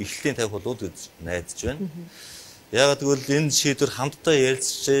үүсгэх эхлэлийн тавих болов гэж найдаж байна. Яагаад гэвэл энэ шийдвэр хамтдаа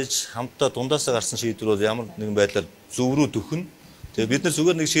ярилцж, хамтдаа дундаасаа гарсан шийдвэр бол ямар нэгэн байдлаар зөв рүү төхнө. Тэгээ бид нар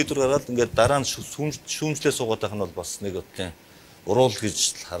зүгээр нэг шийдвэр гаргаад ингээд дараа нь шүүмжлээ суугаад байх нь бол бас нэг бодлын уруул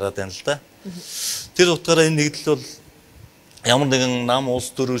гэж хараад байна л да. Тэр утгаараа энэ нэгдэл бол ямар нэгэн нам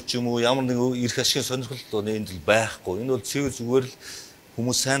улс төрөөр ч юм уу ямар нэгэн эрх ашигын сонирхол энд л байхгүй. Энэ бол зүгээр л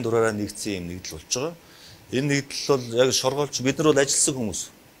хүмүүс сайн дураараа нэгдсэн юм нэгдэл болж байгаа. Энэ нэгдэл бол яг шоргоолч бид нар бол ажилсан хүмүүс.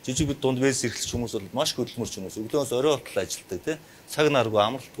 Жижиг бид дунд бэйс эрхлэгч хүмүүс бол маш хөдөлмөрч хүмүүс. Өглөөс орой болтол ажилтдаг тий. Цаг наргүй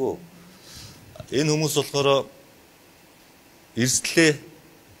амралтгүй. Энэ хүмүүс болохоор эрсдлээ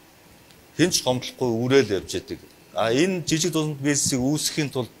хинч гомдлохгүй үрээл явж яадаг. Энэ жижиг дунд бэйсийг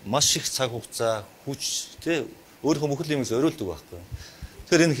үүсгэхийн тулд маш их цаг хугацаа, хүч тий өөрийнхөө бүхэл юмээс оройлдог байхгүй.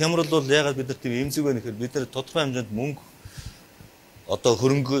 Тэгэхээр энэ хямрал бол ягаад бид нар тийм эмзэг байна гэхээр бид нар тодорхой хэмжээнд мөнгө одоо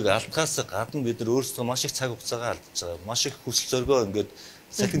хөрөнгөийг алдахаас гадна бид нар өөрсдөө маш их цаг хугацаагаа алдаж байгаа. Маш их хүсэл зоригоо ингээд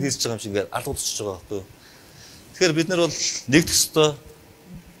салхинд хийсэж байгаа юм шиг ингээд алдуулчихж байгаа байхгүй. Тэгэхээр бид нар бол нэгдэх ёстой.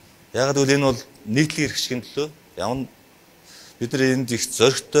 Ягаад гэвэл энэ бол нийтлэг эрх шиг төлөө ямар бид нар энд их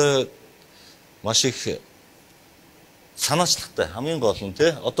зоригтой маш их санаачлагтай хамгийн гол нь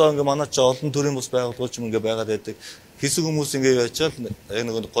тий одоо ингээ манай ч олон төрлийн бус байгууллагууд ч ингээ байгаад байдаг хэсэг хүмүүс ингээ яачаал яг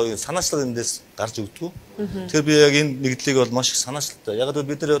нэг гоё санаачлага эндээс гарч өгдөг. Тэгэхээр би яг энэ нэгдлийг бол маш их санаачлагтай. Яг л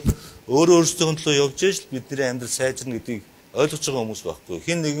бид нар өөрөө өөрсдөө төлөө явж ижил бидний амьдрал сайжирна гэдгийг ойлгож байгаа хүмүүс байхгүй.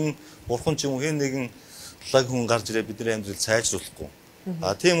 Хин нэгэн бурхан ч юм уу хин нэгэн лаг хүн гарч ирээ бидний амьдрал сайжруулахгүй.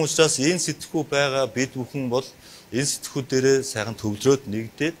 Тийм учраас энэ сэтгхүү байгаа бид бүхэн бол энэ сэтгхүү дээрээ сайхан төвлөрөөд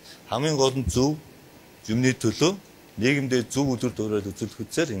нэгдээд хамгийн гол нь зөв юмны төлөө нийгэмдээ зөв өдөр дөрөөр үзүүлэх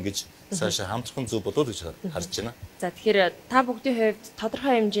үзээр ингэж цаашаа хамтран зөв болов гэж харж байна. За тэгэхээр та бүгдийн хувьд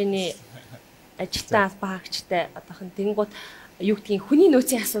тодорхой хэмжээний ажилтан албан хаагчтай одоохон тэнгууд юу гэдгийг хүний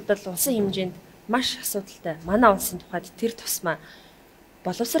нөөцийн асуудал улсын хэмжээнд маш асуудалтай. Манай улсын тухайд тэр тусмаа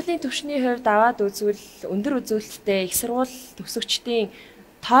боловсролын түвшний хувьд аваад үзвэл өндөр үзүүлэлттэй их сургууль төгсөгчдийн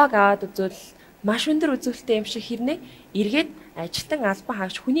тоог аваад үзвэл маш өндөр үзүүлэлттэй юм шиг хэрнээ эргээд ажилтан албан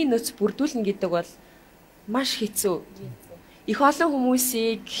хаагч хүний нөөц бүрдүүлнэ гэдэг бол маш хэцүү. Их олон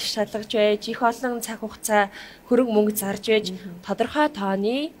хүмүүсийг шалгаж байж, их олон цаг хугацаа хөрөнгө мөнгө зарж байж тодорхой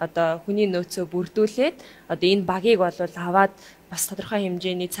тооны одоо хүний нөөцөө бүрдүүлээд одоо энэ багийг бол аваад бас тодорхой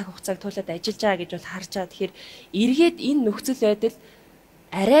хэмжээний цаг хугацааг туулаад ажиллаж байгаа гэж бол харж байгаа. Тэгэхээр эргээд энэ нөхцөл байдал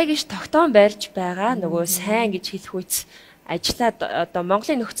арай гэж тогтоон барьж байгаа нөгөө сайн гэж хэлэх үйс ажиллаад одоо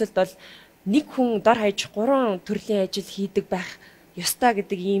Монголын нөхцөлд бол нэг хүн дор хаяж 3 төрлийн ажил хийдэг байх ёстой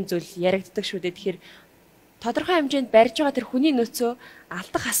гэдэг ийм зүйл яригддаг шүү дээ. Тэгэхээр тодорхой хэмжээнд барьж байгаа тэр хүний нөөцөө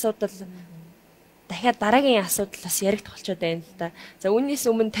алдах асуудал дахиад дараагийн асуудал бас яригдах болчиход байна л да. За үүнээс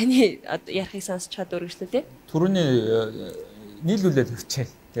өмнө таны ярихыг сонсч чад өргөжлөө тий. Түрүүний нийлүүлээд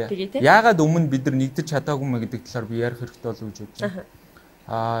хөвчээл тий. Яагаад өмнө бид нар нэгдэж чадаагүй мэ гэдэг талаар би ярих хэрэгтэй болов гэж бодож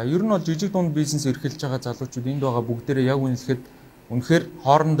байна. Ер нь бол жижиг дунд бизнес эрхэлж байгаа залуучууд энд байгаа бүгдээрээ яг үнэлэхэд үнэхээр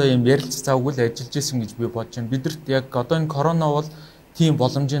хоорондоо юм ярилцах завгүй л ажиллаж исэн гэж би бодож байна. Бидэрт яг одоо энэ корона бол тийм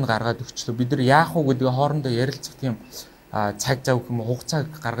боломжийг гаргаад өгчлөө. Бид нар яах вэ гэдгийг хоорондоо ярилцах тийм цаг зав юм хугацааг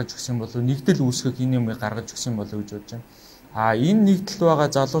гаргаж өгсөн болов нэгдэл үүсгэх энэ юм гаргаж өгсөн болов гэж бодож байна. Энэ нэгдэлд байгаа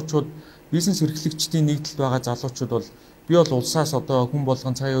залуучууд бизнес эрхлэгчдийн нэгдэлд байгаа залуучууд бол би бол улсаас одоо хүн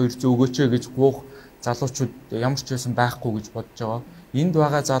болгон цаа 200 өгөөч гэж гуух залуучууд ямар ч байсан байхгүй гэж бодож байгаа. Энд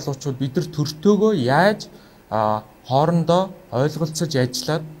байгаа залуучууд бид нар төртөөгөө яаж хоорондоо ойлголцож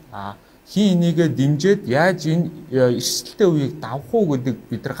ажиллаад хин энийгээ дэмжиж яаж энэ эрсдэлтэй үеийг давах уу гэдэг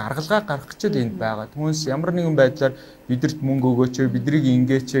бид нар гаргалгаа гаргах гэж энд байгаа. Түүнээс ямар нэгэн байдлаар бидэрт мөнгө өгөөч, бидрийг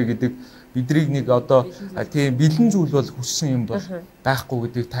ингээч гэдэг бидрийг нэг одоо тийм бэлэн зүйл бол хүссэн юм бол байхгүй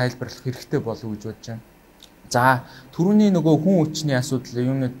гэдгийг тайлбарлах хэрэгтэй болов уу гэж бодож байна. За түрүүний нөгөө хүн хүчний асуудал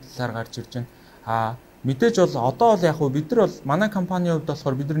юмны талаар гарч ирж байна. Мэдээж бол одоо бол яг хөө бид нар бол манай компанийн хувьд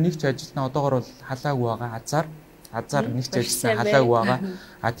болохоор бид нар нэг ч ажилтнаа одоогор бол халаагүй байгаа. Азар нэг ч ажилтнаа халаагүй байгаа.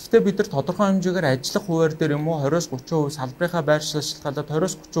 Гэхдээ бид нар тодорхой хэмжээгээр ажиллах хуваар дээр юм уу 20-30% салбарынхаа байршлаас шалтгаалаад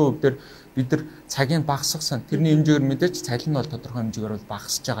 20-30% дээр бид нар цагийг багасгасан. Тэрний хэмжээгээр мэдээж цалин нь бол тодорхой хэмжээгээр бол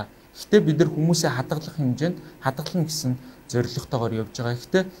багасж байгаа. Гэхдээ бид нар хүмүүсээ хадгалах хэмжээнд хадгална гэсэн зорилготойгоор явж байгаа.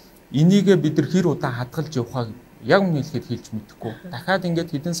 Гэхдээ энийгээ бид нар хэр удаан хадгалж явахаа яг үнэ хэлэхэд хэлж мэдэхгүй. Дахиад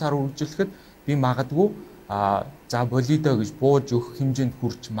ингээд хэдэн сар үргэлжлэхэд би магадгүй за болидо гэж бууж өгөх хэмжээнд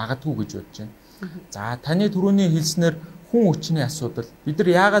хүрч магадгүй гэж бодож байна. За таны түрүүний хэлснээр хүн хүчний асуудал. Бид нар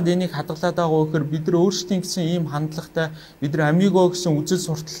яагаад энийг хадгалаад байгаа вэ гэхээр бид нар өөрсдийн гэсэн ийм хандлагатай бид нар амиго гэсэн үзэл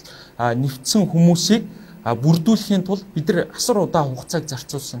суртал нэвтсэн хүмүүсийг бүрдүүлэхийн тулд бид нар асар удаан хугацааг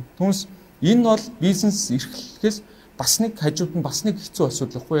зарцуулсан. Түүнээс энэ бол бизнес эрхлэхээс бас нэг хажууд нь бас нэг хэцүү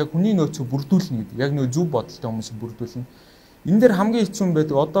асуудал гэхгүй яг хүний нөөцөө бүрдүүлнэ гэдэг. Яг нэг зөв бодолтой хүмүүсийг бүрдүүлнэ. Энэ дээр хамгийн хэцүү юм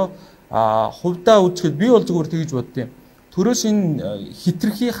байдаг. Одоо хувьдаа үзэхэд би бол зүгээр тэгж боддیں۔ төрөөс энэ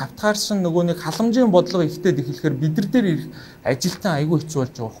хитрхи хавтгаарсан нөгөө нэг халамжийн бодлого ихтэй эхлэхээр бид нар дээр ирэх ажилтан айгүй хэцүү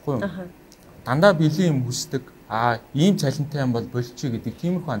болж байгаа байхгүй юу? Дандаа бэлэн юм хүсдэг. Ийм цалинтай юм бол болчих гэдэг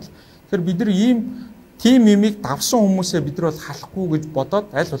тиймэрхүү хандлага. Тэгэхээр бид нар ийм тим юмыг давсан хүмүүсээ бид нар бол халахгүй гэж бодоод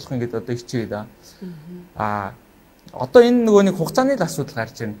аль болох ингэж одоо хичээгээд одоо энэ нөгөө нэг хугацааны л асуудал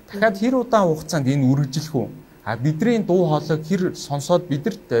гарч ирнэ. Дахиад хэр удаан хугацаанд энэ үргэлжлэх үү? Бидний дуу хоолойг хэр сонсоод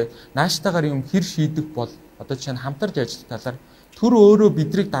бидэрт нааштайгаар юм хэр шийдэх бол одоо жишээ нь хамтарч ажиллах талаар төр өөрөө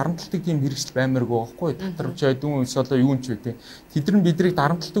бидрийг дарамтлагдаг тийм хэрэгсэл баймаргүй байхгүй татварч байдгүй эсвэл одоо юу ч үгүй тэд нар бидрийг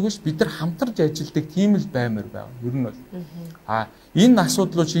дарамтлагдаг биш бид нар хамтарч ажилладаг тийм л баймар байна. Ер нь бол энэ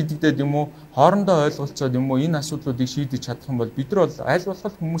асуудлууд шийдэгдээд юм уу хоорондоо ойлголцоод юм уу энэ асуудлуудыг шийдэж чадах юм бол бид нар бол аль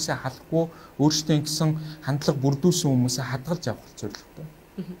болох хүмүүсээ халахгүй өөрсдөө гэсэн хандлага бүрдүүлсэн хүмүүсээ хадгалж авах зорилготой.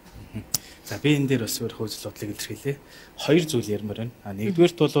 За би энэ дээр бас өөр хөөцөл бодлыг илэрхийлье. Хоёр зүйл ярмаар байна.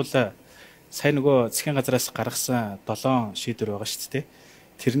 Нэгдүгээрт бол сайн нөгөө засгийн газраас гаргасан 7 шийдвэр байгаа шүү дээ.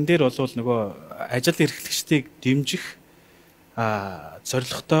 Тэрэн дээр бол нөгөө ажил эрхлэгчдийг дэмжих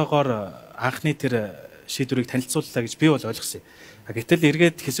зорилготойгоор анхны тэр шийдвэрийг танилцууллаа гэж би бол ойлгосон. Гэтэл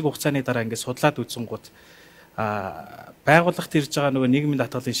эргээд хэсэг хугацааны дараа ингээд судлаад үзсэнгууд байгууллагт ирж байгаа нөгөө нийгмийн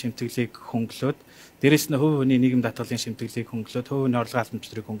даатгалын шимтгэлийг хөнгөлөөд дээрэс нь хувь хүний нийгмийн даатгалын шимтгэлийг хөнгөлөөд хувь хүний орлогын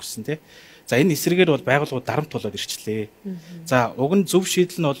албамжлалыг хөнгөлсөн тий. За энэ эсрэгээр бол байгууллагууд дарамт болоод ирчлээ. За уг нь зөв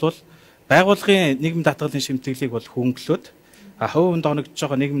шийдэл нь бол байгууллагын нийгмийн даатгалын шимтгэлийг бол хөнгөлөөд хувь хүнд оногдож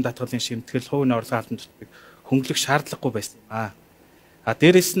байгаа нийгмийн даатгалын шимтгэл хувь хүний орлогын албамжлалыг хөнгөлөх шаардлагагүй байсан.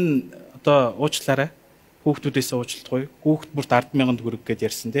 Дээрэс нь одоо уучлаарай хүүхдүүдээс уучлалтгүй хүүхд бүрт 10,000 төгрөг гэж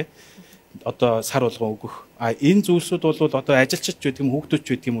ярьсан тий. Одоо сар болгон өгөх. Энэ зүйлсүүд бол одоо ажилчид ч гэдэг юм хүүхдүүд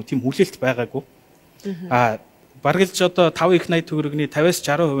ч гэдэг юм уу тийм хүлээлт байгаагүй. Бараг л ч одоо 5 их 80 төгрөгний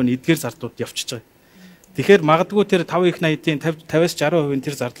 50-60% нь эдгээр зардлууд явчихж байгаа. Тэгэхээр магадгүй тэр 5 их 80-ийн 50-60%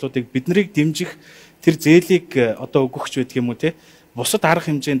 тэр зардлуудыг биднийг дэмжих тэр зээлийг одоо өгөх ч гэдэг юм уу те бусад арга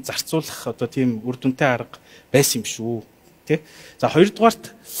хэмжээнд зарцуулах одоо тийм үр дүнтэй арга байсан юм шүү те. За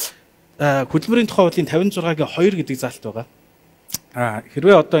хоёрдугаарт хөдөлмөрийн тухай хуулийн 56-гийн 2 гэдэг заалт байгаа.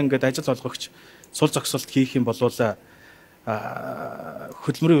 Хэрвээ одоо ингээд ажил олгогч сул зогсолт хийх юм бол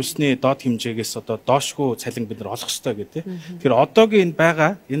хөдөлмөрийн үлсний доод хэмжээгээс одоо доошгүй цалин бид нар олох ёстой гэдэг. Тэгэхээр одоогийн энэ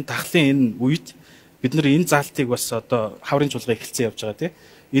байгаа энэ тахлын энэ үед бид нар энэ заалтыг бас одоо хаврын чуулга эхэлсэн явж байгаа тийм.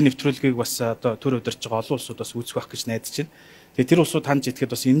 Энэ нэвтрүүлгийг бас одоо төр удирж байгаа олон улсууд бас үүсгэх гэж найдаж байна. Тэгээ тэр улсууд хандж идэхэд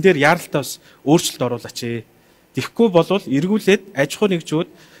бас энэ дээр яаралтай бас өөрчлөлт оруулаач. Тэгэхгүй болвол эргүүлээд аж ахуй нэгжүүд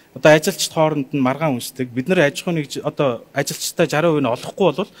одоо ажилчид хооронд нь маргаан үнсдэг. Бид нар аж ахуй нэгж одоо ажилчдаа 60% нь олохгүй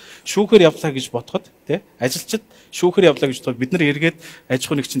болвол шүүхээр явлаа гэж ботход тий. Ажилчид шүүхээр явлаа гэж бодоход бид нар эргээд аж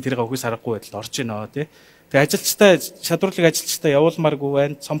ахуй нэгжийн тэрийг өгөхөөс аргагүй байдалд орж ийнэ тий. Тэгээ ажилчдаа шадруурлаг ажилчдаа явуулмааргүй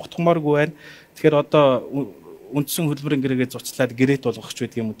байна, цомгтгомооргүй байна. Тэгэхээр одоо үндсэн хөдөлмөрийн гэрээгээ зуцлаад гэрээт болгох ч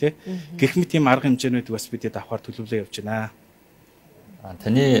байдаг юм уу те. Гэх мэт тийм арга хэмжээнүүд бас бидэд авахар төлөвлөө явж байна.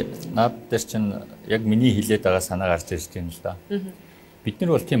 Таны наад дээр чинь яг миний хэлээд байгаа санаа гарч ирж байна л да. Бид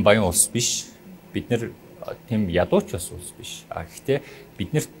нар бол тийм баян улс биш. Бид нар тийм ядууч улс биш. Гэхдээ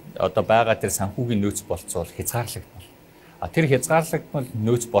биднэрт одоо байгаа тэр санхүүгийн нөөц болцоо бол хязгаарлагдмал. Тэр хязгаарлагдмал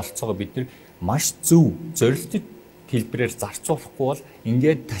нөөц болцоогоо бид нар маш зөв зорилттой хэлбэрээр зарцуулахгүй бол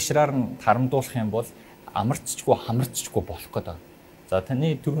ингээд ташраар нь тарамдуулах юм бол амарччгүй хамарччгүй болох гэдэг. За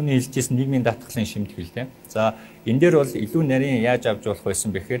таны түрүүний хэлжсэн нийгмийн даатгалын шимтгэл тийм. За энэ дээр бол илүү нарийн яаж авч болох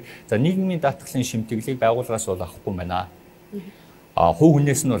байсан бэхээр за нийгмийн даатгалын шимтгэлийг байгууллагаас бол авахгүй байна. Хувь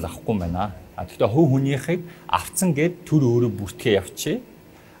хүнээс нь бол авахгүй байна. Гэхдээ хувь хүнийхийг авцсан гэд төр өөрөө бүртгээ явчихъя.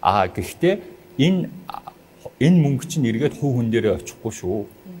 Гэхдээ энэ мөнгө чинь эргээд хувь хүн дээрээ очихгүй шүү.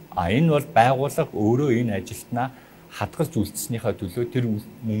 Энэ бол байгууллага өөрөө энэ ажилтнаа хадгалж үлдснийхаа төлөө тэр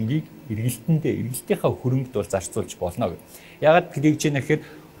мөнгийг эргэлтийнхаа хөрөнгөд бол зарцуулж болно гэх. Ягаад гэж юм нэхээр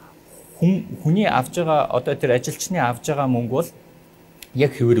хүний авж байгаа одоо тэр ажилчны авж байгаа мөнгө бол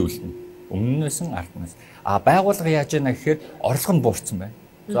яг хэвээр үлдэнэ. Өмнөөс нь арднаас. Байгууллага яаж яана гэхээр орлого нь буурсан байна.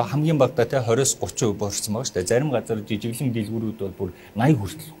 За хамгийн багадаа те 20-30% буурсан байгаа шүү дээ. Зарим газар жижиглэн дэлгүүрүүд бол бүр 80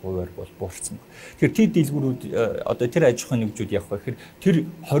 хүртэл хувиар бол буурсан байна. Тэгэхээр тэр дэлгүүрүүд одоо тэр аж ахуйн нэгжүүд явах гэхээр тэр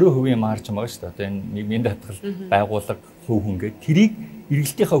 20% марж байгаа шүү дээ. Одоо энэ нийгмийн даатгал байгууллага хувь хүн гэдэг тэрийг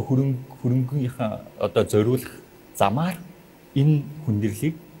эргэлтийнхаа хөрөнгөнийхөө одоо зориулах замаар энэ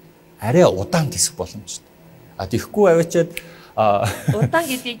хүндрэлийг арай удаан тисэх боломжтой. Тэгэхгүй аваачаад удаан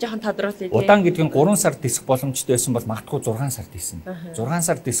гэдгийг жоохон тодруулъя тийм. Удаан гэдэг нь 3 сар тисэх боломжтой байсан бол магадгүй 6 сар тисэн. 6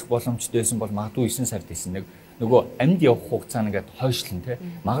 сар тисэх боломжтой байсан бол магадгүй 9 сар тисэн. Нөгөө амьд явах хугацаа нэгэд хойшлон тийм.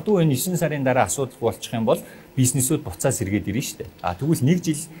 Магадгүй энэ 9 сарын дараа асуудал болчих юм бол бизнесүүд буцаас эргээд ирнэ шүү дээ. Тэгвэл 1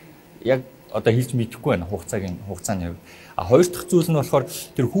 жил яг одоо хэлж мэдэхгүй байна хугацааны хувьд. Хоёр дахь зүйл нь болохоор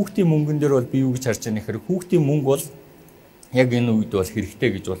тэр хүүхдийн мөнгөн дээр бол би юу гэж харж байгаа нэхэр хүүхдийн мөнгө бол яг энэ үед бол хэрэгтэй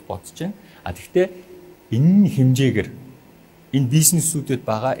гэж бол бодож байна. Тэгэхдээ энэ хэмжээгээр энэ бизнесүүдэд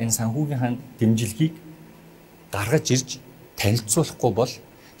байгаа энэ санхүүгийн дэмжлэгийг гаргаж ирж танилцуулахгүй бол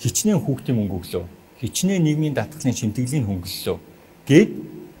хичнээн хүүхдийн мөнгө өглөө, хичнээн нийгмийн даатгалын шимтгэлийн хөнгөлөлөө гээд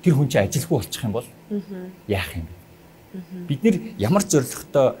тэр хүн чинь ажилгүй болчих юм бол яах юм бэ? Бид нэр ямар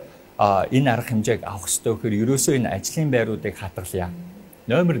зорилготой энэ арга хэмжээг авах ёстой гэхээр ерөөсөө энэ ажлын байруудыг хадгалъя.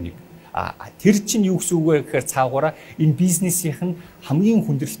 Номер 1. Тэр чинь юу гэсэн үг вэ гэхээр цаагаараа энэ бизнесийн хамгийн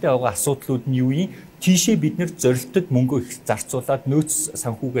хүндрэлтэй байгаа асуудлууд нь юу юм? Тийшээ бид нэр зорилтод мөнгө их зарцуулаад, нөөц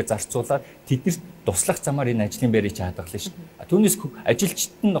санхүүгээ зарцуулаад тэднэрт туслах замаар энэ ажлын байрыг хадгална шүү дээ. Түүнээс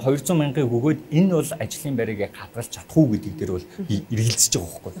ажилчид нь 200 мянган өгөөд энэ бол ажлын байрыг хадгалж чадах уу гэдэг дээр бол эргэлзэж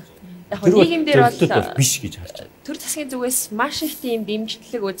байгаа байхгүй. Яг нийгэмдэр бол биш гэж харж байна. Төр засгийн зүгээс маш их тийм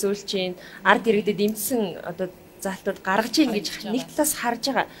дэмжлэг үзүүлж чинь ард иргэдэд дэмжсэн одоо заалтууд гаргаж ийн гэж нэг талаас харж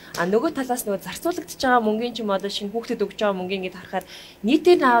байгаа. Нөгөө талаас нөгөө зарцуулагдж байгаа мөнгөний ч юм одоо шинэ хүүхдэд өгж байгаа мөнгө ингэж харахаар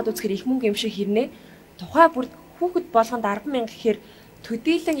нийтээр нь аваад үзэхээр их мөнгө юм шиг хэрнээ. Тухай бүр хүүхэд болгонд 10 мянга гэхээр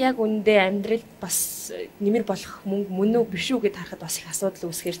төдийлөн яг үндэ амьдралд бас нэмэр болох мөнгө мөн үү биш үү гэд харахад бас их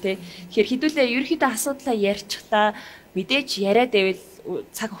асуудал үүсгэр тэ. Тэгэхээр хэдүүлээ ерөөхдөө асуудлаа ярьчихлаа мэдээж яриад байвал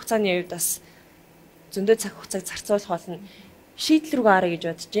цаг хугацааны үед бас зөндөө цаг хугацааг зарцуулах болно. Шийдэл рүү гараа гэж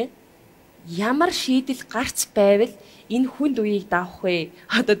бодож байна. Ямар шийдэл гарц байвал энэ хүнд үеийг давах вэ?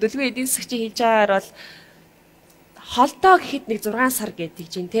 Одоо дүлгүй эдийн засгийн хийж байгаагаар бол холдоо гэхэд нэг 6 сар гэдэг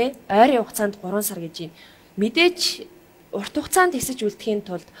чинь тий. Ойрын хугацаанд 3 сар гэж байна. Мэдээж урт хугацаанд тэсэж үлдэхийн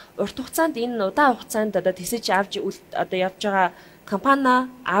тулд урт хугацаанд энэ удаан хугацаанд одоо тэсэж авч одоо явж байгаа компани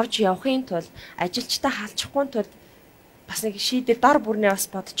авч явахын тулд ажилчдаа халчихгүй тулд бас нэг шийдэл дор бүрнээ бас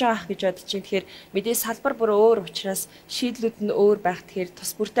бодож байгаа гэж бодож чинь. Тэгэхээр мэдээ салбар бүр өөр учраас шийдлүүд нь өөр байх. Тэгэхээр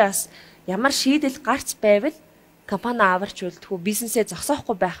тус бүртээ бас ямар шийдэл гарц байвал компани аварч үлдэх үү, бизнесээ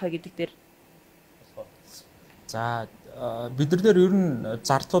зогсоохгүй байх вэ гэдэг дээр. За бид нар дээр ер нь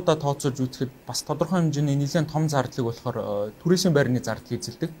зардлуудаа тооцоолж үзэхэд бас тодорхой хэмжээний нэлээд том зардлыг болохоор түрээсийн байрны зардал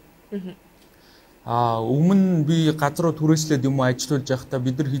эзэлдэг. Өмнө би газар руу түрээслээд юм ажиллаж байхдаа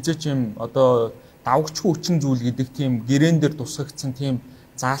бид нар хизээч юм одоо давгчгүй хүчин зүйл гэдэг тийм гэрээн дээр тусгагдсан тийм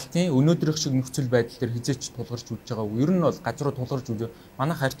заалтын өнөөдрийнх шиг нөхцөл байдал дээр хизээч тулгарч үлж байгаа. Ер нь бол газар руу тулгарч үлээ.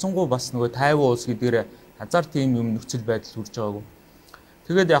 Манай харьцангуй бас нөгөө 50 уус гэдгээр хазар тийм юм нөхцөл байдал үрж байгаагүй.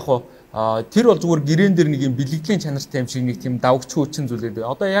 Тэгээд яг хуу тэр бол зүгээр гэрээн дээр нэг юм бэлгэдлийн чанартай юм шиг нэг тийм давгчгүй хүчин зүйлээд.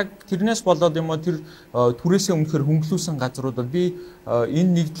 Одоо яг тэрнээс болоод юм тэр түрээсээ өмнөхөр хөнгөлүүлсэн газрууд бол би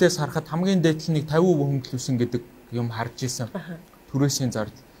энэ нэгдлээс харахад хамгийн дээдл нэг 50% хөнгөлүүлсэн гэдэг юм харж исэн. Түрээсийн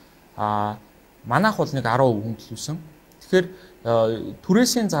зардал. Манайх бол нэг 10% хөнгөлүүлсэн. Тэгэхээр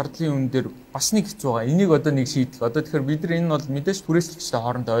түрээсийн зардлын үн дээр бас нэг хэцүү байгаа. Энийг одоо нэг шийдэх. Одоо тэгэхээр бид нар энэ бол мэдээж түрээслэгчтэй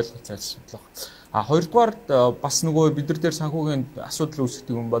хоорондоо ойлгох асуудал байна. Хоёрдугаар бас нөгөө бид нар дээр санхүүгийн асуудал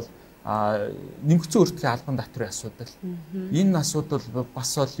үүсдэг юм бол нэмэгдсэн өртөлийн албан татврын асуудал. Энэ асуудал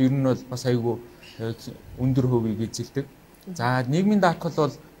бас бол ер нь бол бас айгүй өндөр хувийг эзэлдэг. За нийгмийн даатгал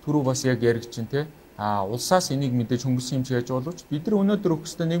бол түрүү бас яг яригч чинь тий. Улсаас энийг мэдээж хөнгөсөн юм шиг яаж боловч бид нар өнөөдөр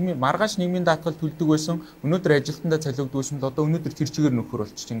өгөхөстэй нийгмийн маргааш нийгмийн даатгал төлдөг байсан. Өнөөдөр ажилтнаа цалиугдуулсан бол одоо өнөөдөр тэр чигээр нөхөр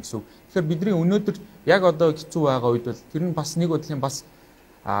болчихсон гэсэн үг. Тэгэхээр бидний өнөөдөр яг одоо хэцүү байгаа үед бол тэр нь бас нэг бодлын бас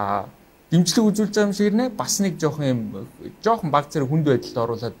дэмжлэг үзүүлж байгаа юм шиг нэ бас нэг жоохон баг зэрэг хүнд байдалд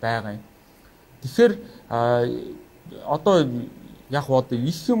оруулаад байгаа юм. Тэгэхээр одоо яг одоо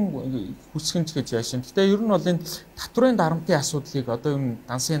их юм хүсгэн ч гэж яашин. Гэтэ ер нь бол энэ татврын дарамтын асуудлыг одоо юм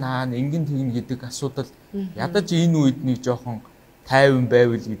дансын хаана ингэн тэгнэ гэдэг асуудал ядаж энэ үед нэг жоохон тайван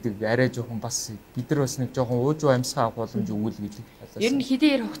байвал гэдэг арай жоохон бас бид нар бас нэг жоохон уужуу амьсгаа авах боломж өгвөл гэдэг талаас. Ер нь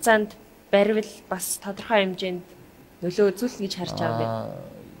хэдийн хугацаанд барьвал бас тодорхой хэмжээнд нөлөө үзүүлнэ гэж харж байгаа юм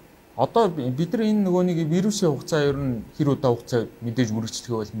байна. Одоо бид нар энэ нөгөө нэг вирусын хугацаа ер нь хэр удаа хугацаа мэдээж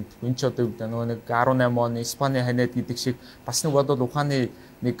мөрөгчлөхөө бол мэдгүй. Энд ч одоо нөгөө нэг 18 оны Испани ханиад гэдэг шиг бас нэг бодвол Ухааны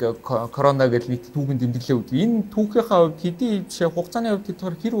нэг корона гэдэг нэг түүхэн тэмдэглээ үүд. Энэ түүхийнхээ хувьд хэдийн хугацааны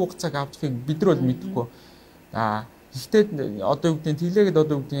хувьд хэр хугацааг авчихыг бид нар бол мэдэхгүй. Гэхдээ одоо юу гэдэг нь тэлээгээд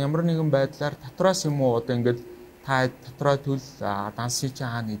одоо юу гэдэг ямар нэгэн байдлаар татвараас юм уу одоо ингээд та татвараа төл дансыг чи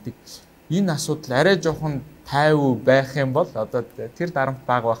хаана гэдэг энэ асуудал арай жоохон 50% байх юм бол одоо тэр дарамт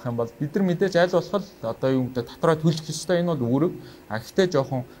бага байх юм бол бид нар мэдээж аль болох одоо юу гэдэг татвараа төлөх ёстой энэ бол үүрэг. Гэхдээ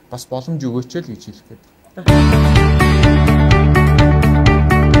жоохон бас боломж өгөөч л гэж хэлэх гээд.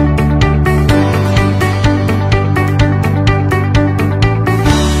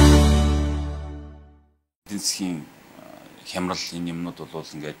 Эдийн засгийн хямрал энэ юмнууд бол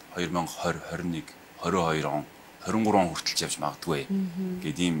ингээд 2020, 21, 22 он 23 он хүртэл явж магадгүй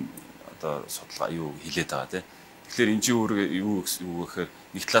гэдэг ийм одоо судалгаа юу хилээд байгаа тийм. Тэгэхээр энэ чинь юу гэхээр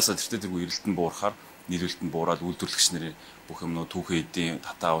нэг талаасаа тэртээ эрэлт нь буурахаар нийлүүлэлт нь буураад үйлдвэрлэгч нарын бүх юмнууд түүхэн эдийн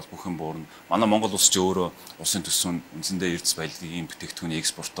татаа бол бүх юм буурна. Манай Монгол улс ч өөрөө улсын төсөв үндсэндээ эрдэс баялагын бүтээгдэхүүний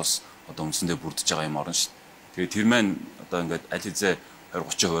экспортоос одоо үндсэндээ бүрдэж байгаа юм орно шүү дээ. Тэгээд тэр маань одоо ингээд аль хэзээ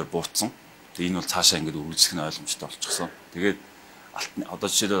 20-30% буутсан. Тэгээд энэ бол цаашаа ингээд үргэлжлэх нь ойлгомжтой болчихсон. Тэгээд одоо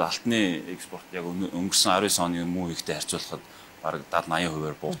жишээлбэл алтны экспорт яг өнгөрсөн 19 оны муу ихтэй харьцуулахад бараг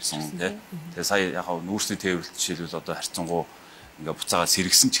 70-80% буутсан тий. Тэгээд сая яг нүүрсний тээвэрлэлт жишээлбэл одоо харьцангуй ингээд буцаагаад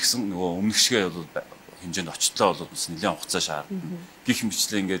сэргсэн ч гэсэн нөгөө өмнөх шигээ бол хэмжээнд очтлоо бол бас нэлээд хугацаа шаардна. Гэх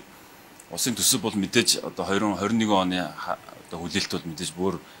мэтлээ ингээд улсын төсөв бол мэдээж одоо 2021 оны одоо хүлээлт бол мэдээж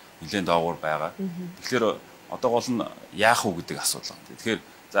бүр нэлээд доогуур байгаа. Тэгэхээр одоо гол нь яах уу гэдэг асуудал байна. Тэгэхээр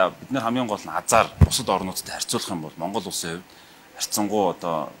за бид нар хамгийн гол нь азар бусад орнуудтай харьцуулах юм бол Монгол улсын хувьд харьцангуй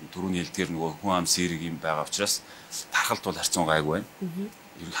одоо түрүүний хэлдгээр нөгөө хүн ам сэрэг юм байгаа учраас тархалт бол харьцангуй гайгүй байна.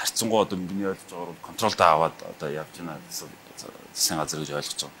 Ер нь харьцангуй одоо миний ойлгож байгаагаар бол контролдоо аваад одоо явж байна засгийн газар гэж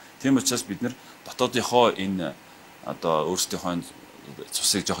ойлгож байгаа. Тийм учраас бид нар дотоодынхоо энэ одоо өөрсдийнхөө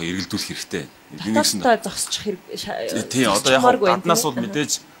цусыг жоохон эргэлдүүлэх хэрэгтэй. Дотооддоо зогсчих хэрэг. Тийм одоо яг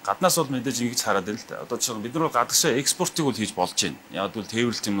гаднаас бол мэдээж ингэж хараад байна л да. Одоо жишээ нь бид нар гадагшаа экспортыг бол хийж болж байна. Яг бол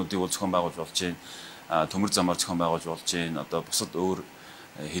тээвэрлэлт юмнуудыг бол зохион байгуулж болж байна. Төмөр замаар зохион байгуулж болж байна. Одоо бусад өөр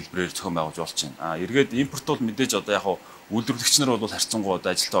хэлбэрээр зохион байгуулж болж байна. Эргээд импорт бол мэдээж одоо яг үйлдвэрлэгч нар бол харьцангуй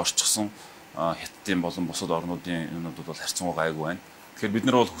одоо ажилдаа орчихсон хятадын болон бусад орнуудын юмнууд бол харьцангуй гайгүй байна. Тэгэхээр бид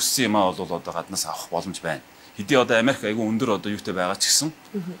нар бол хүссэн юмаа бол одоо гаднаас авах боломж байна. Хэдий одоо Америк айгүй өндөр одоо юутай байгаа ч гэсэн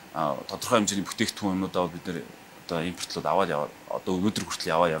тодорхой хэмжээний бүтээгдэхүүнүүдээ бид нар одоо импортлоод аваад одоо өнөөдөр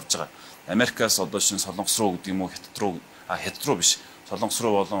хүртэл аваад явж байгаа. Америкаас одоо шинэ Солонгос руу гэдэг юм уу хятад руу биш. Солонгос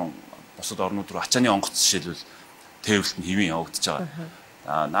руу болон бусад орнууд руу ачааны онгоц жишээлбэл тээвэрлэлт нь хэвэн явагдаж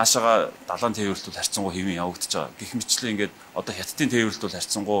байгаа. Наашаага далайн тээвэрлэлт бол харьцангуй хэвэн явагдаж байгаа. Гэх мэтлээ ингээд одоо хятадын тээвэрлэлт бол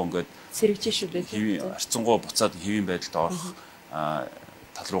харьцангуй ингээд сэрэгжээ шүү дээ. Хэвэн харьцангуй буцаад хэвэн байдалд орох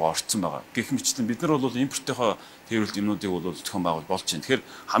тал руугаа орцсон байгаа. Гэх мэтлэн бид нар бол импортынхоо тээвэрлэлт юмнуудыг бол зохион байгуулж болж байна. Тэгэхээр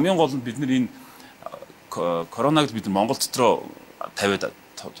хамгийн гол нь бид нар энэ коронавиг бид нар Монгол дотроо тавиад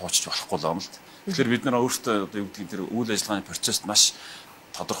туучиж болохгүй л юм л. Тэгэхээр бид нар өөрсдөө одоо юу гэдгийг тэр үйл ажиллагааны процесст маш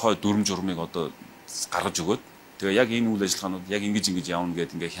тодорхой дүрм журмыг одоо гаргаж өгөөд тэгээ яг энэ үйл ажиллагаанууд яг ингэж явна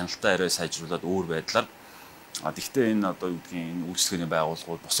гэдэг ингээ хяналтаа арай сайжруулад өөр байдлаар тэгвэл энэ одоо юу гэдгийг энэ үйлчлэгээний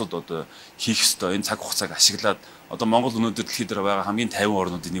байгууллагууд бусад одоо хийх ёстой энэ цаг хугацааг ашиглаад одоо Монгол өнөөдөр дэлхийд дээр байгаа хамгийн 50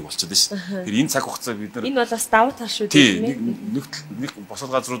 орнуудын нэг болчиход байна шүү. Тэгэхээр энэ цаг хугацааг бид нар энэ бол бас давуу тал шүү дээ. Нэг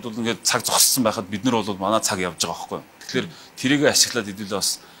бусад газрууд бол ингээд цаг зогссон байхад бид нар бол манай цаг явж байгаа байхгүй. Тэгэхээр тэрийг ашиглаад хэдүүлээ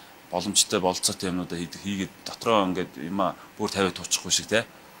бас боломжтой болцоотой юмнуудаа хийгээд дотроо ингээд юмаа бүр тавиад туучихгүй шиг те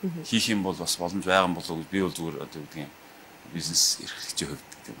хийх юм бол бас боломж байгаа юм болов уу би бол зүгээр одоо юу гэдгийг бизнес эрхлэгчийн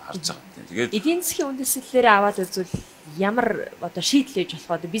хувьд тийм харж байгаа. Тэгээд эдийн засгийн үндэслэлээр аваад үзвэл ямар одоо шийдэл ээж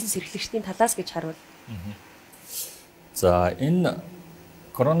болох вэ? Бизнес эрхлэгчдийн талаас гэж харуул. За энэ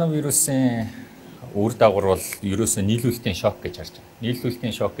коронавирусын үр дагавар бол ерөөсөө нийлүүлэлтийн шок гэж харж байгаа.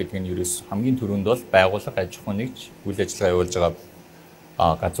 Нийлүүлэлтийн шок гэдэг нь ерөөс хамгийн түрүүнд бол байгууллага аж ахуй нэгж үйл ажиллагаа явуулж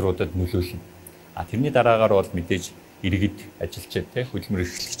байгаа газруудад нөлөөлнө. Тэрний дараагаар бол мэдээж иргэд ажилчид те хөдөлмөр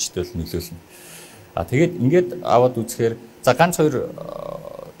эрхлэгчид бол нөлөөлнө. Тэгээд ингээд аваад үзэхээр за ганц хоёр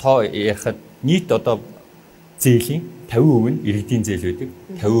тоо ярихад нийт одоо зээлийн 50% нь иргэдийн зээл байдаг.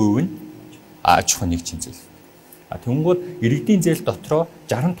 50% нь аж ахуй нэгжийн зээл. Тэнгүүд иргэдийн зээл дотроо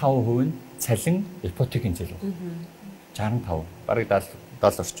 65% нь цалин ипотекийн зээл байна. 65 бараг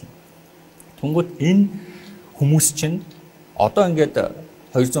 70 орчим. Тэнгүүд энэ хүмүүс чинь одоо ингээд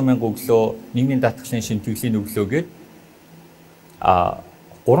 200 мянга өглөө нийгмийн даатгалын шинтгэлийн өглөө гээд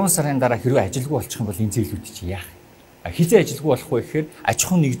 3 сарын дараа хэрвээ ажилгүй болчих юм бол энэ зээлүүд чи яах? Хизээ ажилгүй болох вэ гэхээр аж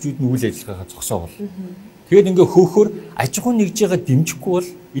ахуй нэгжүүд нь үйл ажиллагаагаа зогсоовол. Тэгээд ингээ хөөхөр аж ахуй нэгжээгээ дэмжихгүй бол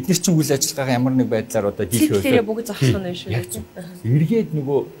эдгээр чинь үйл ажиллагаагаа ямар нэг байдлаар одоо дийлэх байлаа. Бүгд зогсох нь шүү. Эргээд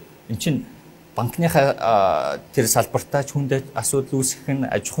нөгөө эн чинь банкныхаа тэр салбартаа ч хүнд асуудал үүсгэх нь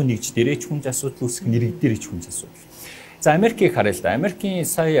аж ахуй нэгж дээрээ ч хүнд асуудал үүсгэх нь иргэд дээрээ ч хүнд асуудал. За Америкийг харъя л да. Америкийн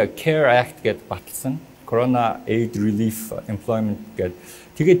сая CARE Act гэдэг баталсан Corona Aid Relief Employment гэдэг.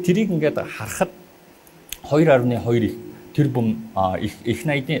 Тэгээд тэрийг ингээд харахад 2.2 тэрбум их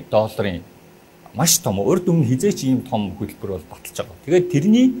 $80 маш том урд өмнө хизээч ийм том хөтөлбөр бол баталж байгаа. Тэгээд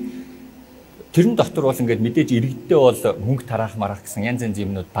тэрэн дотор бол ингээд мэдээж иргэддээ бол мөнгө тараах марах гэсэн янз янз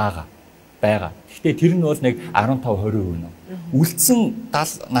юмнууд байгаа. Гэхдээ тэр нь бол нэг 15-20% нөө. Үлдсэн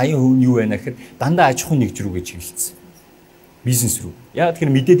 70-80% нь юу байна гэхээр дандаа аж ахуй нэгж рүү гэж хэлсэн. Бизнес рүү. Яагаад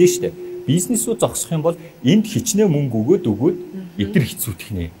тэгэхээр мэдээд нь шүү дээ. Бизнес рүү зогсох юм бол энд хичнээн мөнгө өгөөд эдгэр хэцүүдэх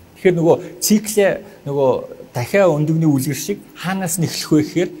нэ. Тэгэхээр нөгөө циклээ нөгөө дахиад өндөгний үлгэр шиг хаанаас нь эхлэх вэ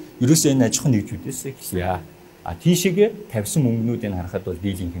гэхээр ерөөсөө энэ аж ахуй нэгжүүдээс эхлэе. Тийшээгээ тавьсан мөнгнүүдийг харахад бол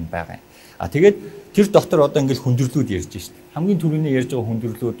дийлийнх нь байгаа юм. Тэгээд тэр доктор одоо ингээл хүндрэлүүд ярьж шít. Хамгийн түрүүний ярьж байгаа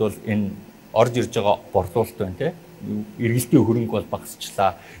хүндрэлүүд бол энэ орж ирж байгаа борлуулалт байна те. Эргэлтийн хөрөнгө бол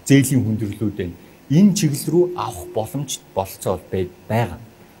багасчлаа. Зээлийн хүндрэлүүд байна. Энэ чиглэл рүү авах боломж болцоо байгаа.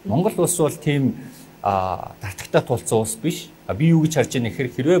 Монгол улс бол тийм татагтаа тулцсан ус биш. Би юу гэж харж байна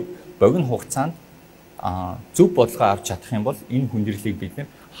гэхээр хэрвээ богино хугацаанд зөв бодлого авч чадах юм бол энэ хүндрэлийг бид нэр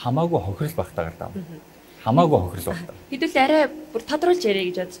хамаагүй хохирол багтаагаар давна. Хамаагүй хохирол багтаа. Хэдүүл арай бүр тодруулж яриа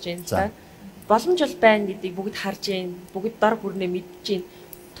гэж бодож байна л да. Боломж бол байна гэдгийг бүгд харж байна. Бүгд дор бүрнээ мэдж байна.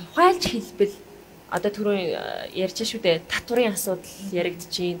 Тухайлж хэлбэл одоо түрүүн ярьж шүү дээ. Татварын асуудал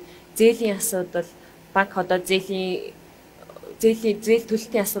яригдж байна. Зээлийн асуудал, банк одоо зээл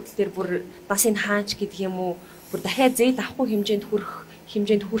төлөлтийн асуудал дээр бүр бас энэ хаач гэдэг юм уу? Бүр дахиад зээл авахгүй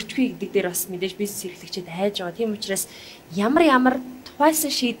хэмжээнд хүрчихвээ гэдэг дээр бас мэдээж бизнес эрхлэгчид хайж байгаа. Тийм учраас ямар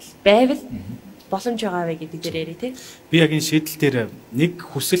тухайлсан шийдэл байвал боломж байгаа вэ гэдэг дээр ярив тий. Би яг энэ шийдэл дээр нэг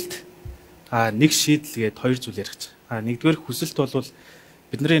хүсэлт нэг шийдэл гээд хоёр зүйл ярих гэж. Нэгдүгээр хүсэлт бол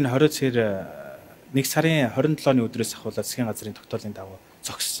бидний энэ 20 цэр 1 сарын 27-ны өдрөөс ахуулаад засгийн газрын тогтоолын дагуу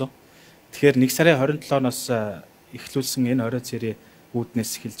зогссон. Тэгэхээр 1 сарын 27-ноос эхлүүлсэн энэ 20 цэрийн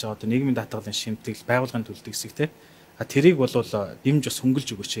үүднээс эхэлж байгаа одоо нийгмийн даатгалын шимтгэл байгууллагын төлөлт хэсэг те. Тэрийг бол дэмж бас хөнгөлж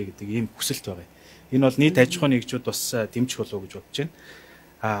өгөөч гэдэг ийм хүсэлт байгаа. Энэ бол нийт аж ахуйн нэгжүүд бас дэмжих болов уу гэж бодож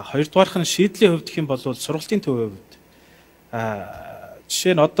байна. Хоёрдугаарх нь шийдлийн хувьд гэх юм бол сургалтын төвийн хувьд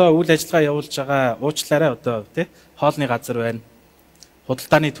жишээ нь одоо үйл ажиллагаа явуулж байгаа уучлаарай одоо тий хоолны газар байна.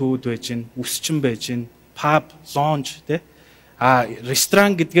 Худалдааны төвүүд байж гин, үсчин байж гин, паб, лонж тий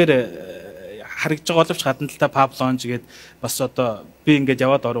ресторан гэдгээр харагдж байгаа боловч гадна талдаа паб лонж гээд бас одоо би ингээд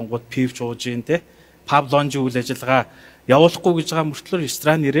яваад оронгууд пивч ууж гин тий паб лонж үйл ажиллагаа явуулахгүй гэж байгаа мөртлөө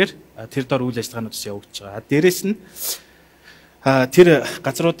ресторан нэрээр тэр дор үйл ажиллагаанууд бас явагдаж байгаа. Дээрээс нь тэр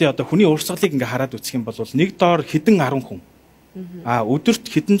газруудын одоо хүний урсгалыг ингээ хараад үзэх юм бол нэг доор хэдэн 10 хүн өдөрт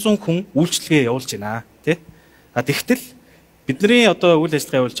хэдэн зуун хүн үйлчлэгээ явуулж байна тий. Тэгтэл бидний одоо үйл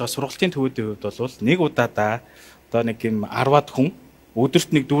ажиллагаа явуулж байгаа сургалтын төвүүдийн хувьд бол нэг удаадаа одоо нэг юм 10-аад хүн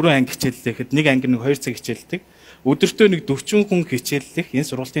өдөрт нэг 4 анги хичээллэхэд нэг анги нэг 2 цаг хичээлдэг. Өдөртөө нэг 40 хүн хичээллэх энэ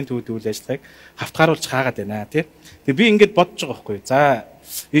сургалтын төвүүдийн үйл ажиллагааг хавтгааруулж хаагаад байна тий. Тэгээ би ингээд бодож байгаа байхгүй. За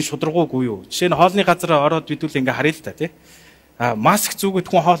энэ шудрагуугүй юу? Жишээ нь хоолны газар ороод бидүүл ингээ харъя л та тий. Маск зүүгээд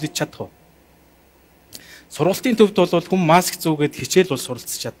хүн хоол идэж чадах уу? Сургалтын төвд бол хүн маск зүүгээд хичээл бол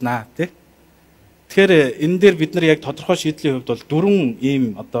суралцж чаднаа тий. Тэгэхээр энэ дээр бид нар яг тодорхой шийдлийн хувьд бол 4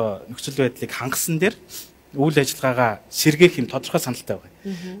 ийм одоо нөхцөл байдлыг хангасан дээр үйл ажиллагаагаа сэргээх юм тодорхой саналтай байгаа.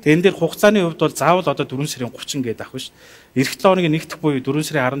 Тэгээ энэ дээр хугацааны хувьд бол заавал одоо 4 сарын 30 гээд авах биш. Эх 7 хоногийн нэгдэх буюу 4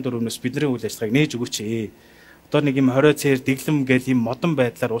 сарын 14-өөс бидний үйл ажиллагааг нээж өгөөч ээ. Одоо нэг юм 20 цээр дэглэм гээл юм модон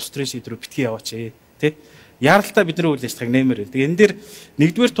байдлаар улс төрийн шийдвэр битгий яваач ээ. Тэ? Яралтаа бидний үйл ажиллагааг нэмэр байна. Тэгээ энэ дээр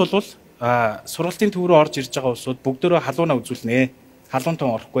нэгдүгээрт бол сургалтын төв рүү орж ирж байгаа улсууд бүгдөө халуунаа үзүүлнэ. Халуунтан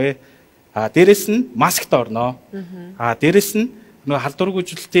орохгүй. Дээрэс нь маскт орноо. Дээрэс нь нөгөө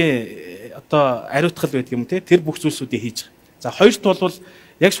халдваргүйжүүлэлтийн одоо ариутгал байдаг юм те тэр бүх зүйлсүүдийг хийж байгаа. За хоёрт бол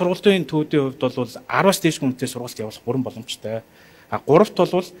яг сургалтын төвүүдийн хувьд бол 10-аас дээш хүнтэй сургалт явуулах бүрэн боломжтой. Гуравт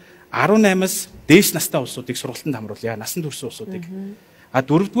бол 18-аас дээш настай улсуудыг сургалтанд хамруулъя. Насан турш улсуудыг.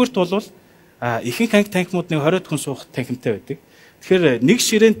 Дөрөвдүгээрт бол ихэнх танхимууд нэг 20 хүн суух танхимтай байдаг. Тэгэхээр нэг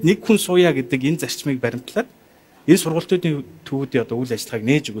ширээнд нэг хүн сууя гэдэг энэ зарчмыг баримтлаад энэ сургалтын төвүүдийн одоо үйл ажиллагааг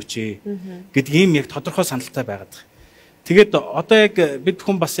нээж өгөөч гэдэг ийм яг тодорхой саналтай байгаад байна. Тэгээд одоо яг бид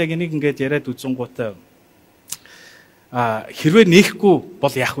хүн бас яг энийг ингээд яриад үзэнгүүт хэрвээ нээхгүй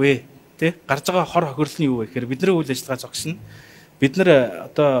бол яах вэ? Тэ? Гарч байгаа хор хохирол нь юу вэ гэхээр бидний үйл ажиллагаа зогсно. Бид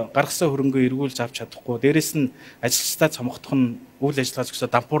нар одоо гаргасан хөрөнгөө эргүүлж авч чадахгүй. Дээрээс нь ажилчдаа цомгох нь үйл ажиллагаа зогсоо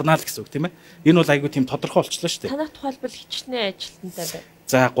дампуурнаа л гэсэн үг тийм ээ. Энэ бол айгүй тийм тодорхой болчихлоо шүү дээ. Танах тухайлбал хичнээн ажилтнтай байна.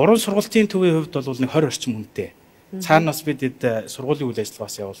 За 3 сургалтын төвийн хувьд бол нэг 20 орчим хүнтэй. Цаана бас бид сургуулийн үйл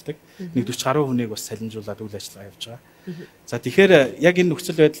ажиллагаас явуулдаг. Нэг 40 гаруй хүнийг бас салинжуулаад үйл ажиллагаа явуулж байгаа. За тэгэхээр яг энэ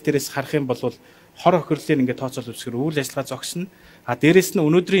нөхцөл байдал дээрээс харах юм бол хор хохирлыг ингээд тооцоол үзэхээр үйл ажиллагаа зогсно. Дээрээс нь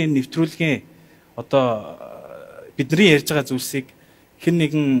өнөөдрийн энэ нэвтрүүлгийн одоо бидний ярьж байгаа зүйлсийг хэн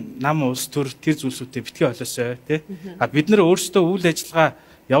нэгэн нам улс төр тэр зүйлсүүдтэй битгий олоосой тий. Бид нар өөрсдөө үйл ажиллагаа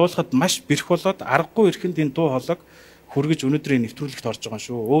явуулахад маш бэрх болоод аргагүй ирэхэнд энэ дуу хоолойг хүргэж өнөөдрийн нэвтрүүлэгт орж байгаа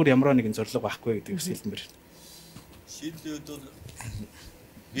шүү. Өөр ямар нэгэн зорилго байхгүй гэдэг хэлмээр. Шийдлүүд бол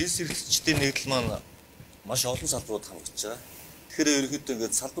бизнес эрхлэгчдийн нэгдэл маань маш олон салбарууд хамгаалж байгаа. Тэгэхээр ерөнхийдөө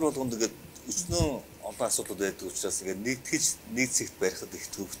ингээд салбар болгонд ингээд өчнөө олон асуудлууд байдаг учраас ингээд нэгтгэж нэг зэгт барихад их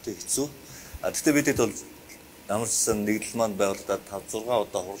төвөгтэй хэцүү. Гэхдээ бидэд бол ямарчсан нэгдэл маань байгуулагдаад 5-6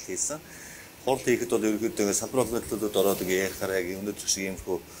 удаа хурал хийсэн. Хурал хийхэд бол ерөнхийдөө ингээд салбар болгодлуудад ороод ингээд ярихаараа яг өнөөдөр шиг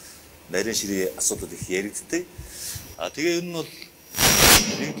иймэрхүү нарийн ширээ асуудлууд их яригддаг. Тэгээ ер нь бол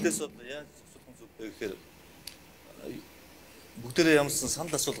нэгдлээс бол яаж асуудал зүг гэхээр бүгдээрээ ямарсан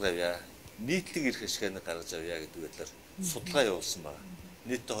санал асуулга авъя. Нийтлэг эрх ашигыг гаргаж авъя гэдэг байдлаар судалгаа явуулсан байна.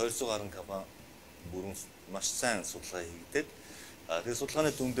 Нийтдээ 200 гаруй компани бүрэн маш сайн судалгаа хийгдээд тэгээд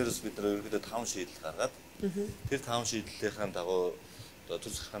судалгааны дүн дээрээс бид нар ерөнхийдөө 5 шийдэл гаргаад тэр 5 шийдлийнхаа дагуу одоо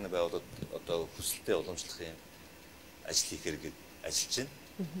төр захиргааны байгууллагад одоо хүсэлтэд уламжлахын ажил хийхээр гээд ажиллаж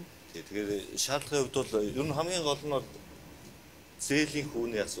байна. Тэгэхээр шаардлагын хувьд бол ер нь хамгийн гол нь бол зээлийн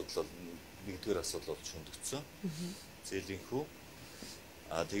хүүний асуудал бол нэгдүгээр асуудал болж хөндөгдсөн. Зээлийн хүү.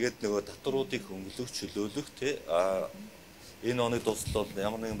 Тэгээд нөгөө татваруудыг хөнгөлөх, чөлөөлөх тий энэ оны дуустал бол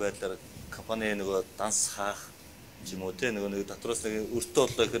ямар нэгэн байдлаар компани нөгөө данс хаах юм уу тий нөгөө нэг татвараас нэг өртөө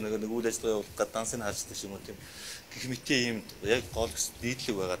боллоо гэхээр нэг үйл ажиллагаа явуулах гэдэг дансыг хааждаг юм уу тийм гэх мэт ийм яг гол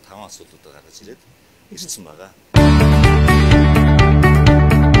нийтлэг байгаа 5 асуудлуудыг гаргаж ирээд ирсэн байгаа.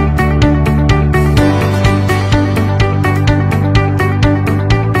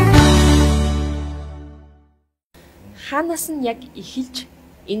 Хаанаас нь яг эхэлж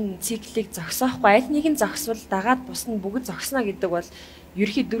энэ циклийг зогсоохгүй аль нэг нь зогсвол дагаад бус нь бүгд зогсно гэдэг бол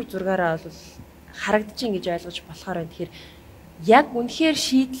ерхий 4-6-аараа бол харагдаж ингэж ойлгож болохоор байна. Тэгэхээр яг үнэхээр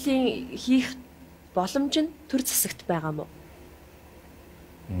шийдлийн хийх боломж нь төр засагт байгаа мó?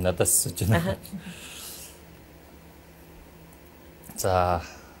 Надаас асууж байна. За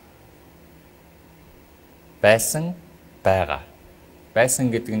байсан байгаа.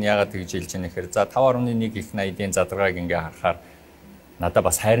 Байсан гэдэг нь яагаад гэж хэлж яах вэ гэхээр за 5.1 их 80-ийн задрагааг ингээ харахаар надад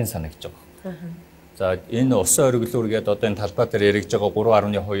бас хайрын санагдаж байгаа. За энэ усан оргилуур гэдэг одоо энэ талбай дээр яригж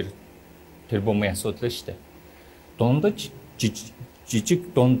байгаа 3.2 тэрбумын асуудал нь шүү дээ. Дундаж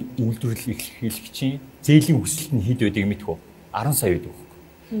жижиг дунд үйлдвэрлэл эрхлэгчийн зээлийн хүсэлт нь хэд байдгийг мэдэх үү? 10 сая байдаг.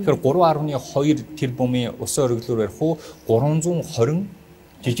 Тэгэхээр 3.2 тэрбумын усан оргилуур ярих уу 320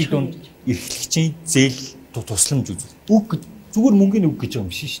 жижиг дунд эрхлэгчийн зээл тусламж үзүүл. Үг зүгээр мөнгөний үг гэж байгаа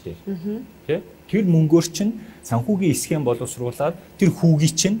юм биш шүү дээ. Тэ? Тэр мөнгөөр чинь санхүүгийн схем боловсруулад тэр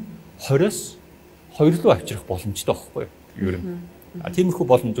хүүгийг чинь 20-оос 2 руу авчрах боломжтой байхгүй юу? Ер нь. Тиймэрхүү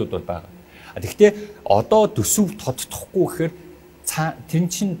боломжууд бол байгаа. Тэгэхдээ одоо төсөв тодтохгүй гэхээр тэр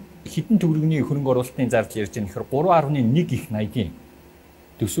чинь хэдэн төгрөгийн хөрөнгө оруулалтын зардал ярьж байгаа нөхөр 3.1 их 80-ийн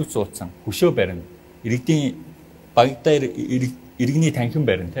төсөв цууцсан хөшөө барина. Иргэдийн багтаар иргэний танхим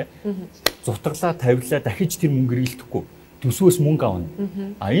барина те. Зутглаа тавилаа дахиж тэр мөнгө хэрэглэхгүй. Төсвөөс мөнгө авна.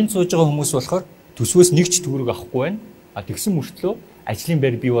 Энэ сууж байгаа хүмүүс болохоор төсвөөс нэг ч төгрөг авахгүй байна. Тэгсэн мөртлөө ажлын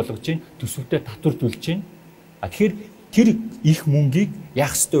байр бий болгож чинь төсөвтэй татвар төлж чинь. Тэгэхээр тэр их мөнгийг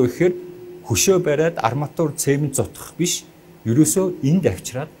яах ёстой вэ гэхээр хөшөө бариад арматур цемент зутгах биш. Ерөөсөө энд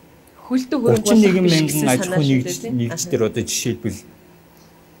авчираад хөлдөө хөрөнгө оруулах 31,000 аж ахуйн нэгжтэр одоо жишээлбэл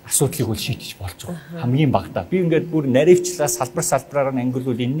асуудлыг бол шийдэж болж байгаа. Хамгийн багтаа. Би ингээд бүр наривчлаа салбараар нь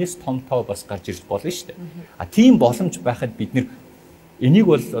ангилвал энэс том тоо бас гарч ирж болно шүү дээ. Тийм боломж байхад бид нэр энийг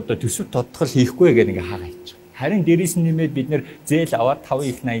бол одоо төсөв тодтгол хийхгүй гэдэг ингээ хаагаа хийж байгаа. Харин дээрээс нь нэмээд бид нэр зээл аваад 5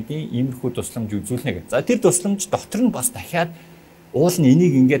 их 80-ийн иймэрхүү тусламж үзүүлнэ гэж. За тэр тусламж дотор нь бас дахиад уул нь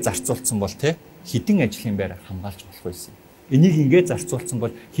энийг ингээ зарцуулсан бол те хідэн ажлын байр хамгаалж болох байсан. Энийг ингээ зарцуулсан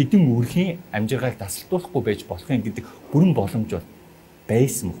бол хідэн үрхийн амжиргааг тасалдуулахгүй байж болох юм гэдэг бүрэн боломж бол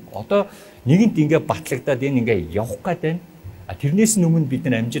байсан. Одоо нэгэнт ингээ батлагдаад энэ ингээ явах гээд байна. Тэрнээс өмнө бид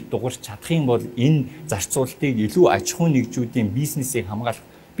нар амжилт дугаарч чадах юм бол энэ зарцуулалтыг илүү аж ахуйн нэгжүүдийн бизнесийг хамгаалах.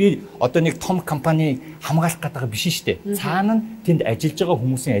 Би одоо нэг том компани хамгаалах гэдэг биш шүү дээ. Цаана нь тэнд ажиллаж байгаа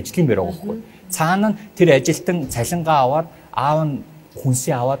хүмүүсийн ажлын байр байгаа байхгүй. Цаана нь тэр ажилтан цалингаа аваад аав нь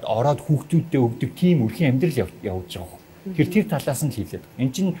хүнсээ аваад ороод хүүхдүүдэд өгдөг тийм өрхийн амьдрал явуулж байгаа. Тэр талаас нь хийлээд.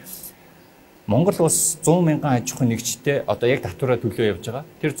 Энд чинь Монгол улс 100 мянган аж ахуйн нэгжтэй одоо яг татвараа төлөө явж байгаа.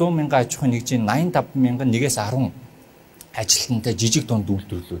 Тэр 100 мянган аж ахуйн нэгжийн 85 мянган нэгээс 10 ажилтнтай жижиг дунд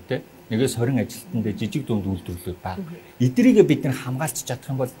үйлдвэрлэлтэй. Нэгээс 20 ажилтнтай жижиг дунд үйлдвэрлэлүүд байна. Эдрийгээ бид нэр хамгаалж чадах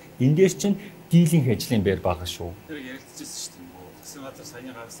юм бол энэ дээр чинь дийлэнх ажлын байр байгаа шүү. Тэр ярилцчихсан шүү дээ. Засгийн газар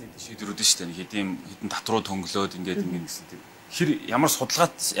саяны гаргасан шийдвэрүүд шүү дээ. Хэдэн татварууд хөнгөлөөд ингээд гэсэн тийм. Хэр ямар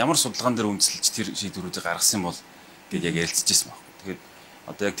судалгаан дээр үндэслэж тэр шийдвэрүүдийг гаргасан бол гэж яг ярилцчихсан байна. Тэгэхээр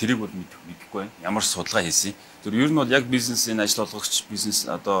одоо яг тэрийг бол мэдэхгүй байна. Ямар судалгаа хийсэн. Тэр ер нь бол яг бизнесийн ажил олгогч бизнес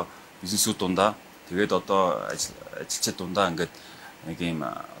одоо бизнесүүд дундаа тэгээд одоо ажилчид дундаа ингээд нэг юм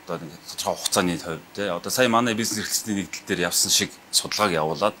одоо нэг тодорхой хугацааны хувьд те одоо сая манай бизнес эрхлэгчдийн нэгдэл дээр явсан шиг судалгааг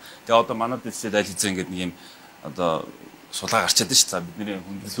явуулаад тэгээ одоо манай дэвшил аль хэзээ ингээд нэг юм одоо судалгаа гарчаад шүү дээ. За бидний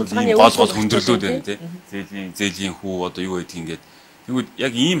хүндрэлүүд гол хүндрэлүүд байна те зээлийн хүү одоо юу байдгийг ингээд тэгвэл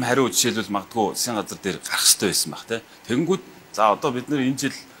яг ийм хариу жишээлбэл магадгүй засгийн газар дээр гарах хэрэгтэй байсан баг те тэгэнгүүт за одоо бид нэр энэ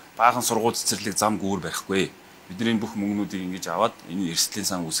жил баахан сургууль цэцэрлэг зам гүүр барихгүй. Бидний бүх мөнгнүүдийг ингэж аваад энэ эрсдлийн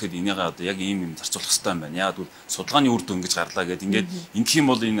сан үсгээд энийгээ одоо яг ийм юм зарцуулах хэрэгтэй юм байна. Яг бол судалгааны үр дүн ингэж гарлаа гэдэг ингээд ингэх юм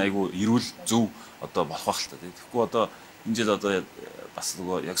бол энэ айгүй эрүүл зөв одоо болох байх л та. Тэгэхгүй одоо энэ жил одоо бас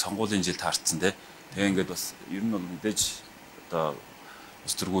нөгөө яг сонгуулийн жил таарцсан те. Тэгээ ингээд бас ер нь бол мэдээж одоо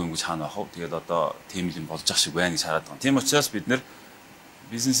ус төргүй юм гэж хаана байх вэ? Тэгээд одоо тийм юм болж ах шиг байна гэж хараад байгаа. Тийм учраас бид нэр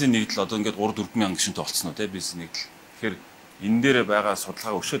бизнесийн нэгдэл одоо ингээд 3-4 мянган гишүүнтэй болцсон уу те бизнес нэгдэл. Тэгэхээр энэ дээр байгаа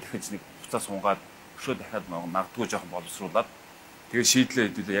судалгаа өшөө дахиж нэг хугацаа сунгаад өшөө дахиад магадгүй жоохон боловсруулад Тэгээд шийдлээ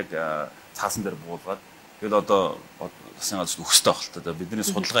хэдүүлээ яг цаасан дээр буулгаад тэгэл одоо засгийн газар өгөхтэй байх л та. Бидний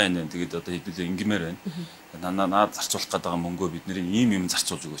судалгаа энэ. Тэгээд одоо хэдүүлээ ингимээр байна. Наад зарцуулах гэдэг мөнгөө бидний ийм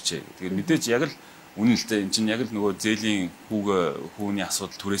зарцуулж өгөөч. Тэгээд мэдээж яг л үнэн л дээ. Энд чинь яг л нөгөө зээлийн хүүний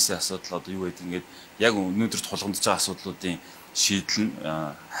асуудал, түрээсийн асуудал одоо юу гэдэг ингээд яг өнөөдөр тулгамдж байгаа асуудлуудын шийдэл нь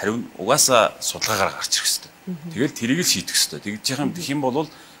хариу угаасаа судалгаагаар гарч ирэх хэрэгтэй. Тэгэл тэрийг л шийдэх хэрэгтэй. Тэгэх юм бол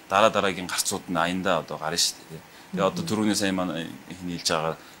дараагийн гарцууд нь аяндаа одоо гарна шүү дээ. Тэгээ одоо түрүүний сайн маань хэлж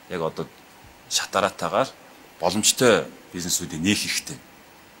байгаа яг одоо шатараатаагаар боломжтой бизнесүүдийг нээх хэрэгтэй.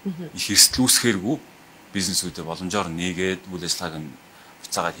 Их эрсдэл үүсгээргүй бизнесүүдээ боломжоор нээгээд үйл ажиллагааг нь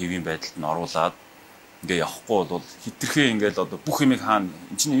буцаагаад хэвийн байдалд нь оруулаад ингээ явахгүй бол хитрхээ ингээл одоо бүх юмыг хаана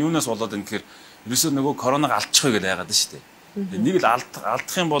энэ чинь юунаас болоод юм гэхээр ерөөсөө нөгөө коронавиг алдчихъя гэж яагаад шүү дээ. Нэг л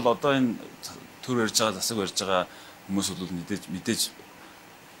алдах юм бол одоо энэ төр ярьж байгаа засаг ярьж байгаа хүмүүс бол мэдээж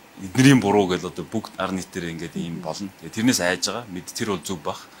эднэрийн буруу гэж одоо бүгд ар нийтээр ингээд ийм болно. Тэгээ тэрнээс айж байгаа. Тэр бол зөв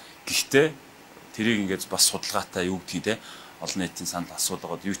бах. Гэхдээ тэрийг ингээд бас судалгаатай юу гэдгийг те олон нийтийн санал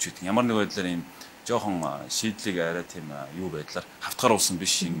асуулгаад юу ч үгүй. Ямар нэг байдлаар ийм жоохон шийдлийг арай тийм юу байдлаар хавтгаар уусан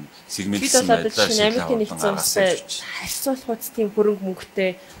биш юм сегментсэн байдлаар Америкийн нэгдсэн улстай харьцуулах хуудас тийм хөрөнгө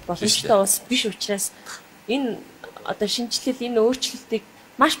мөнгөтэй боломжтой улс биш учраас энэ одоо шинжилэл энэ өөрчлөлтийг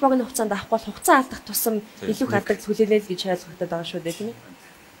маш богино хугацаанд авахгүй бол хугацаа алдах тусам илүү их алдаг хүлээлээ л гэж ойлгогдоод байгаа шүү дээ тийм ээ.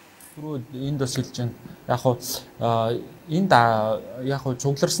 Түрүү энд бас хэлж байна. Яг хуу энд яг хуу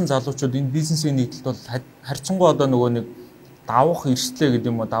цугларсан залуучууд энэ бизнесийн нийтлэлд бол харьцангуй одоо нөгөө нэг давах эрсдлээ гэдэг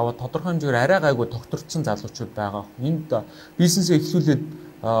юм уу даваа тодорхой хэмжээгээр арай гайгүй тогтворцсон залуучууд байгаа. Энд бизнесээ эхлүүлээд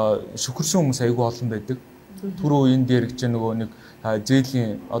шүхэрсэн хүмүүс айгүй олон байдаг. Түрүү энд яригч нөгөө нэг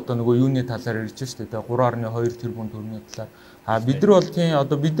зээлийн одоо нөгөө юуны талаар ярьж штэ тэ 3.2 тэрбум төгрөгийн талаар. Бид нар бол тийм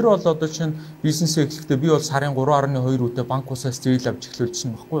одоо одоо чинь бизнесээ эхлэхдээ би бол сарын 3.2 үедээ банк усаас зээл авч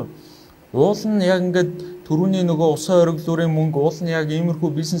эхлүүлсэн байхгүй юу? Уул нь яг ингээд түрүүний нөгөө усан оргилуурын мөнгө уул нь яг иймэрхүү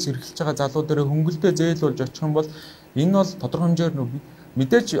бизнес эрхэлж байгаа залуудаараа хөнгөлтэй зээл болж очих юм бол энэ бол тодорхой хэмжээр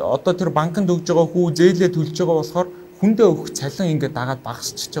мэдээж одоо тэр банкнд өгж байгаа хүү зээлээ төлж байгаа болохоор хүндээ өгөх цалин ингээд дагаад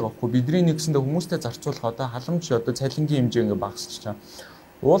багасчихж байгаа байхгүй бидний нэгсэндээ хүмүүстэй зарцуулах одоо халамж одоо цалингийн хэмжээ ингээд багасчихж байгаа.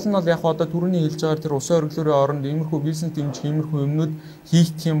 Уул нь бол яг одоо түрүүний хэлж байгаа тэр усан оргилуурын оронд иймэрхүү бизнес дэмжих иймэрхүү юмнууд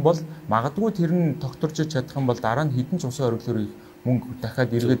хийх юм бол магадгүй тэр нь тогтворж чадах юм бол дараа нь хэдэн ч усан оргилуурын мөнгө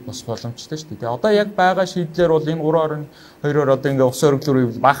дахиад эргээд бос боломжтой шүү дээ. Тэгээ одоо яг байгаа шийдлэр бол энэ 3.2-оор одоо ингээ усан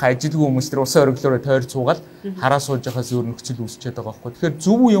оргилуурыг баах ажилгүй хүмүүс тэр усан оргилуурыг тойр цуугаад хараа сууж байхаас өөр нөхцөл үүсчихэд байгаа байхгүй. Тэгэхээр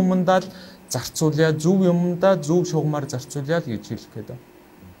зөв юмдаа л зарцуулъя, зөв юмдаа зөв шугамар зарцуулъя л гэж хэлэх гээд байна.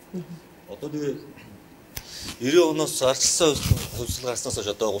 Одоо тэгээ 90 оноос арчилсан хувьсгал гарснаас хойш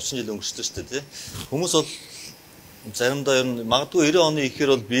одоо 30 жил өнгөрчлөө шүү дээ. Хүмүүс бол заримдаа ер нь магадгүй 90 оны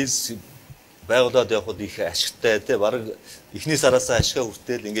ихээр бол бизнес байгууллагад явхад их ашигтай тий баг эхний сараасаа ашгаа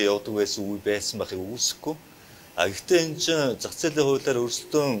хүртэл ингээ явдаг байсан үе байсан байхыг үүсэхгүй. Гэхдээ энэ чинь зах зээлийн хуулиар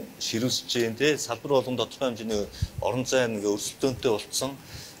өрсөлдөөн ширүүлж जैन тий салбар болгон тодорхой хэмжээний орон зай ингээ өрсөлдөөнтэй болцсон.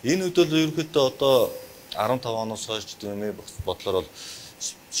 Энэ үед бол ерөнхийдөө одоо 15 оноос хойш гэдэг бодлоор бол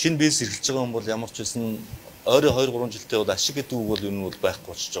шинэ бизнес эрхэлж байгаа юм бол ямар ч байсан ойрын 2-3 жилдээ бол ашиг гэдэг үг бол энэ бол байхгүй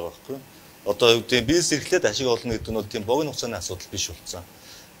болчихж байгаа байхгүй. Одоо юу гэдэг бизнес эрхлээд ашиг олно гэдэг нь бол тийм богино хугацааны асуудал биш болсон.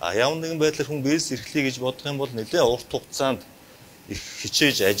 Ямар нэгэн байдлаар хүн бизнес эрхлэе гэж бодох юм бол нэлээд урт хугацаанд их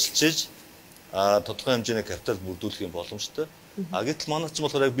хичээж ажиллаж тодорхой хэмжээний капитал бүрдүүлэх юм боломжтой. Гэтэл манай ч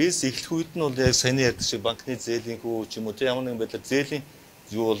болохоор яг бизнес эхлэх үед нь бол яг саяны ярьдаг шиг банкны зээлийн хүү ч юм уу ямар нэгэн байдлаар зээлийн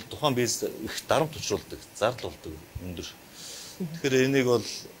юу бол тухайн бизнес их дарамт учруулдаг, зардалуулдаг өндөр. Тэгэхээр энийг бол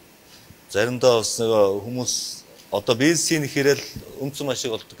заримдаа бас нэг хүмүүс одоо бизнесийн ихээрэл өмцөн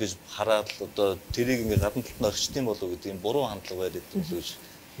ашиг олдог гэж хараад одоо тэрийг ингээ гадна талд нь орчдсон болов гэдэг юм буруу хандлага байдаг гэж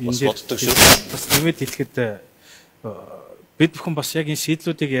бас боддог шүү. Бас нэмээд хэлэхэд бид бүхэн бас яг энэ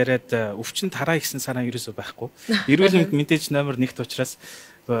шийдлүүдийг яриад өвчин тараа гэсэн санаа ерөөсөө байхгүй. Эрүүл мэнд мэдээж номер 1-т учраас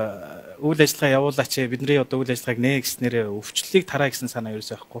үйл ажиллагаа явуулаач бидний одоо үйл ажиллагааг нээ гэснээр өвчлөлийг тараа гэсэн санаа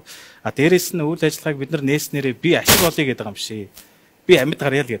ерөөсөө байхгүй. Дээрээс нь үйл ажиллагааг бид нар нээснээр би ашиг олъё гэдэг юм шиг. Би амьд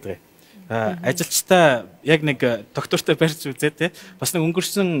гарья л гэдэг. Ажилчтай яг нэг доктортой барьж үзээ те. Бас нэг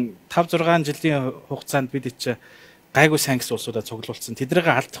өнгөрсөн 5-6 жилийн хугацаанд бид ч гайгүй сайн гэсэн улсуудаа цуглуулсан. Тэднийг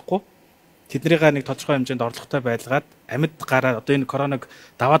алдахгүй. Тэднийг нэг тодорхой хэмжээнд орлоготой байлгаад амьд гараад одоо энэ коронавиг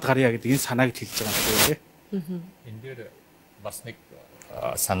даваад гарья гэдэг энэ санааг хэлж байгаа юм шиг тийм. Энэ дээр бас нэг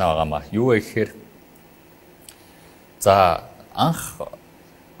санаа байгаамаа. Юу вэ гэхээр за анх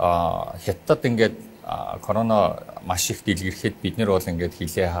хятад ингээд корона маш их дэлгэрхэд бид нар бол ингээд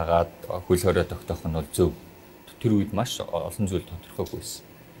хилээ хагаад хөл хорой тогтоох нь бол зөв. Тэр үед маш олон зүйл тодорхойгүй байсан.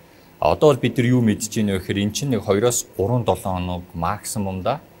 Одоо бол бид нар юу мэдж байна вэ гэхээр эн чинь нэг 2-3 7 хоног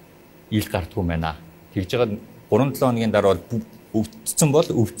максимумда ил гардгүй байна. Тэгж байгаа 3-7 хоногийн дараа бол өвдсөн бол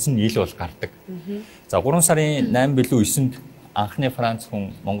өвдсөн ил бол гардаг. За 3 сарын 8 билүү 9-нд анхны Франц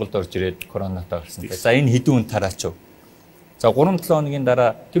хүн Монголд орж ирээд коронавитой гарсан. За энэ хэдэн хүн тараач. За 3-7 хоногийн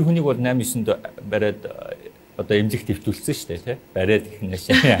дараа тэр хүнийг бол 8-9-нд бариад одоо эмнэлэгт дэвтүүлсэн шүү дээ, тий. Бариад их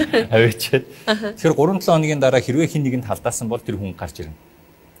нэшээ аваачаад. Тэгэхээр 3-7 хоногийн дараа хэрвээ хин нэгэнд халдаасан бол тэр хүн гарч ирнэ.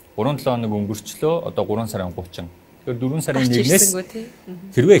 3-7 хоног өнгөрчлөө одоо 3 сарын 30. Тэгэхээр 4 сарын 1-ээс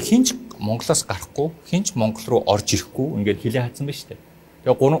хэрвээ хинч Монголоос гарахгүй, хинч Монгол руу орж ирэхгүй ингээд хилээ хаацсан байна шүү дээ.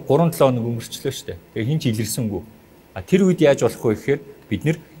 Тэгээ 3-7 хоног өнгөрчлөө шүү дээ. Тэгээ хинч илэрсэнгүй. Тэр үед яаж болох вэ гэхээр бид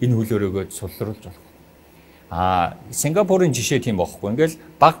нэр энэ хөлөөрөөгөө сулруулж болох. Сингапурын жишээ тийм байхгүй. Ингээл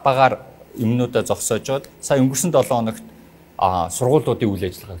баг-багаар юмнуудаа зогсоожоод сая өнгөрсөн 7 хоногт сургуулиудын үйл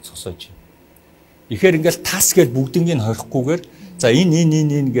ажиллагааг зогсоож байна. Ихээр ингээл тас гээд бүгднийг хорихгүйгээр за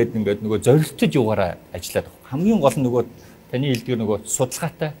энэ гээд ингээд нөгөө зорилттой югаараа ажиллаад байгаа. Хамгийн гол нь нөгөө таны хэлдгээр нөгөө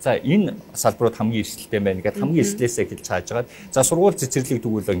судалгаатай. За энэ салбарууд хамгийн эрсдэлтэй байна гэдэг хамгийн эрсдлээсээ хэлж хаажгаад за сургууль цэцэрлэг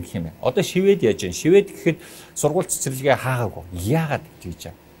тэгвэл ингэх юм байна. Одоо шивэд яаж вэ? Шивэд гэхэд сургууль цэцэрлэгээ хаагаагүй. Яагаад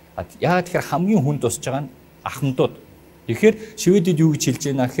гэж байна? Яагаад тэгэхээр хамгийн хүнд тусж байгаа нь ахмадууд. Тэгэхээр шивэдэд юу гэж хэлж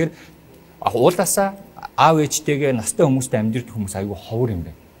байна гэхээр уулаасаа аав ээжтэйгээ настай хүмүүстэй амьдэрдэг хүмүүс аюу ховор юм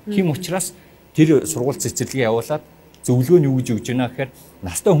байна. Тийм учраас тэр сургууль цэцэрлэгээ явуулаад зөвлөгөө нь юу гэж өгч байна гэхээр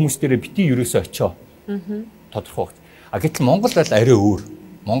настай хүмүүстээрээ бити ерөөсөө очоо. Тодорхой. Гэтэл Монгол бол арай өөр.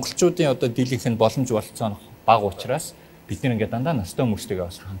 Монголчуудын одоо дийлэнх нь боломж болцоо бага учраас бид нэг ингээд дандаа настай хүмүүстэйгээ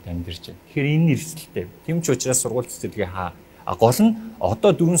бас хамт амьдарч байна. Тэгэхээр энэ эрсдэлтэй. Тийм ч учраас сургууль цэцэрлэгээ гол нь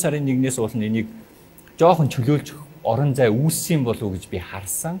одоо 4 сарын 1-ээс уулна энийг жоохон чөлөөлж орон зай үүссэн болов уу гэж би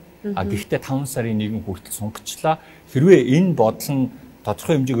харсан. Гэхдээ 5 сарын 1 хүртэл сунгацлаа. Хэрвээ энэ бодол нь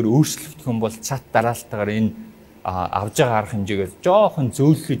тодорхой хэмжээгээр өөрчлөгдөх юм бол цат дараалтаагаар энэ авж байгаа арга хэмжээгээр жоохон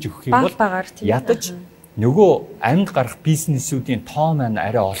зөөлгөж өгөх юм бол ядаж нөгөө амьд гарах бизнесүүдийн тоо маань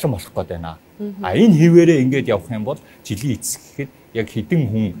арай олон болох гээд байна. Энэ хിവэрээ ингээд явах юм бол жилийн эцэг гэхэд яг хэдэн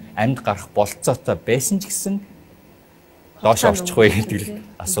хүн амьд гарах болцоотой байсан ч гэсэн доош орчих вэ гэдэг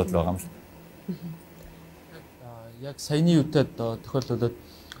асуудал байгаа юм л. Яг саяны үедээ тохиолдолд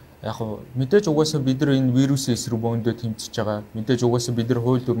яг мэдээж угаасаа бид нар энэ вирусын эсрэг бөөндөө тэмцэж байгаа. Мэдээж угаасаа бид нар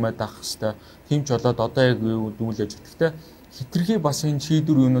хууль дүрмээ даах хэрэгтэй. Тийм ч болоод одоо яг юу дүүлэж гэхдээ хитрхи бас энэ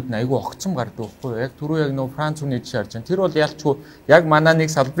шийдвэр юунууд нь айгүй огцом гардаг байхгүй юу? Яг түрүү яг нөө Франц хүний жишээ харж байна. Тэр бол ялчгүй яг манай нэг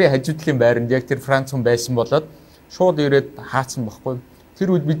салбарын хажуудлын байранд яг тэр Франц хүн байсан болоод шууд ирээд хаацсан байхгүй юу?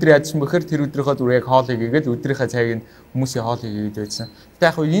 Тэр үед бид нар яадсан бэхээр тэр өдрийнхөө зүр яг хоол хийгээд өдрийнхөө цагийг хүмүүсийн хоол хийгээд байсан. Гэтэ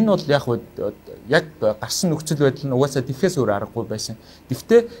яг энэ бол яг гарсан нөхцөл байдал нь угаасаа дэвхээс өөр аргагүй байсан.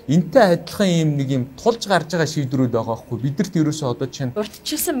 Гэхдээ энтэй адилхан нэг юм тулж гарч байгаа шийдвэрүүд байгаа байхгүй. Бидэрт ерөөсөө одоо чинь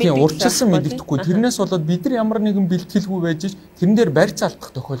урьдчилсан мэддэхгүй. Тэрнээс болоод бид нар ямар нэгэн бэлтгэлгүй байж тэрэн дээр барьц алдах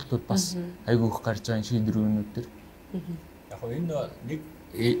тохиолдлууд бас айгүй их гарч байгаа шийдвэрүүд дээр. Яг энэ нэг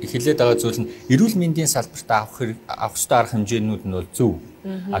хэлээд байгаа зүйл нь эрүүл мэндийн салбарт авах ёстой арга хэмжээнүүд нь бол зөв.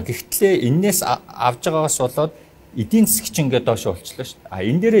 Гэхдээ энээс авж байгаагаас болоод эдийн засаг чинь ингээд доош болчихлоо шүү дээ.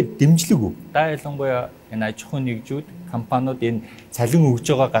 Энэ дээрээ дэмжлэг үү? Да ялангуяа энэ аж ахуйн нэгжүүд, компаниуд энэ цалин өгж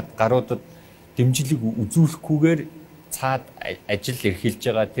байгаа гаруудад дэмжлэг үзүүлэхгүйгээр цаад ажил эрхэлж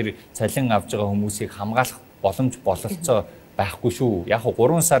байгаа тэр цалин авж байгаа хүмүүсийг хамгаалах боломж бололцоо байхгүй шүү. Яг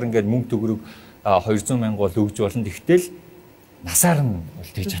 3 сар ингээд мөнгө төгрөг 200 мянга бол өгж болно. Тэгтэл насаар нь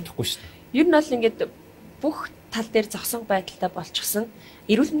бол тэгж чадахгүй шүү дээ. Ер нь бол ингээд бүх тал дээр зогсон байдалтай болчихсон.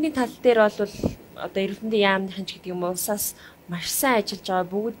 Эрүүл мэндийн тал дээр бол одоо эрүүл мэндийн яамныхан ч гэдэг юм улсаас маш сайн ажиллаж байгаа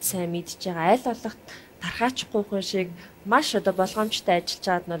бүгд сайн мэдж байгаа. Аль болох тархаачгүй хүн шиг маш одоо болгоомжтой ажиллаж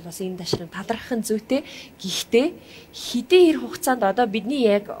байгаад нь бол бас энэ ташрын талархахын зүйтэй. Гэхдээ хэдийн хэр хугацаанд одоо бидний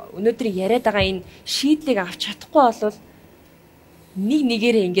яг өнөөдөр яриад байгаа энэ шийдлийг авч чадахгүй болвол нэг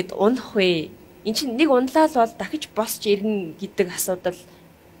нэгээрээ ингээд унах вэ? Энд чинь нэг унлал бол дахиж босч ирнэ гэдэг асуудал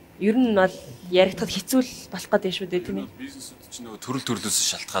ер нь бол яригдахад хэцүү болох гэдэг шүү дээ тийм ээ. Бизнесүүд чинь нөгөө төрөл төрлөөс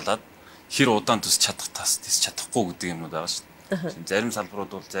шалтгаалаад хэр удаан төс чадах тас тийс чадахгүй гэдэг юмнууд байгаа шүү дээ. Зарим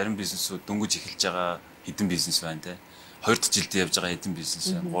салбарууд бол зарим бизнесүүд дөнгөж эхэлж байгаа хэдэн бизнес байна те. 2 дахь жилдээ явж байгаа хэдэн бизнес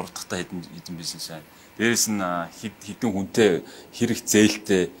байна. 3 дахь та хэдэн бизнес байна. Дээрээс нь хэдэн хүнтэй хэрэг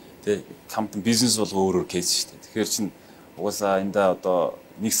зээлтэй те. Компани бизнес бол өөр кейс шүү дээ. Тэгэхээр чинь угаасаа эндээ одоо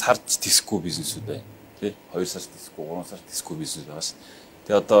нэг сард тисгүй бизнесүүд байна. Тэ 2 сард тисгүй, 3 сард тисгүй бизнес байгаа шүү.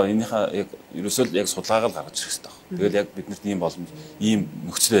 Тэгээ одоо энийхээ яг ерөөсөө яг судалгаагаар гаргаж ирэх хэрэгтэй байна. Тэгэл яг биднэрт ийм боломж, ийм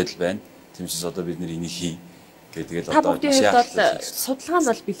нөхцөл байдал байна. Тийм учраас одоо бид нэр энийг хий гэдэг л одоо судалгаа нь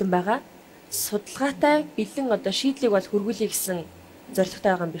бол бэлэн байгаа. Судалгаатай бэлэн одоо шийдлийг бол хөргүүлээ гэсэн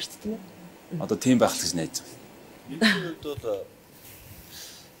зорилготой байгаа юм биш тийм ээ. Одоо тийм байх л гэж найдаж байгаа. Бидний хувьд бол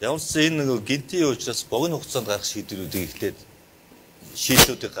ямар ч энэ нэг гинтийн учраас богино хугацаанд гарах шийдвэрүүдийг эхлээд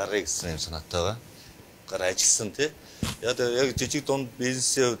шийдлүүдийг гаргая гэсэн юм санаатай байгаа. Гар ажилласан тий. Яг жижиг дунд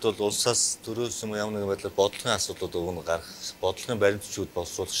бизнесийн хувьд бол улсаас төрөөс юм ямар нэгэн байдлаар бодлогын асуудлууд өгнө гарах, бодлогын баримтчүүд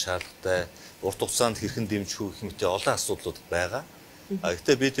боловсруулах шаардлагатай, урт хугацаанд хэрхэн дэмжих гэх мэт олон асуудлууд байгаа.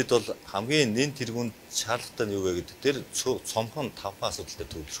 Гэхдээ бидэд бол хамгийн нэн тэргуунд шаардлагатай нь юу вэ гэдэг дээр цомхон 5 асуудалтай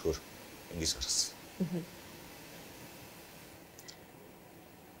төвлөрөхөөр ингэж гаргасан.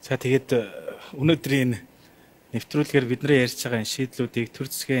 За тэгээд өнөөдрийн нэвтрүүлгээр бидний ярьж байгаа энэ шийдлүүдийг төр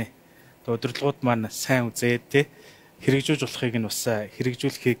засгийн удирдлагууд маань сайн үзээд хэрэгжүүлж болохыг нь бас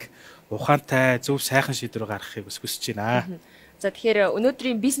хэрэгжүүлэхийг ухаантай зөв сайхан шийдвэр гаргахыг бас хүсэж байна. За тэгэхээр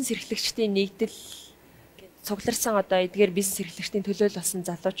өнөөдрийн бизнес эрхлэгчдийн нэгдэл цугларсан одоо эдгээр бизнес эрхлэгчдийн төлөөлөл болсон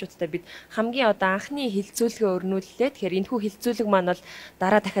залуучуудтай бид хамгийн одоо анхны хэлэлцүүлгээ өрнүүллээ. Тэгэхээр энэхүү хэлэлцүүлэг маань бол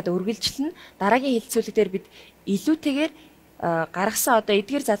дараа дахиад үргэлжлэнэ. Дараагийн хэлэлцүүлэг дээр бид илүүтэйгээр гаргасан одоо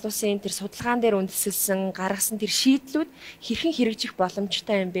эдгээр залуусын тэр судалгаан дээр үндэслэлсэн гаргасан тэр шийдлүүд хэрхэн хэрэгжих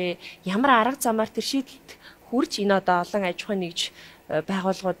боломжтой юм бэ? Ямар арга замаар тэр шийдэлд хүрч энэ одоо олон аж ахуйн нэгж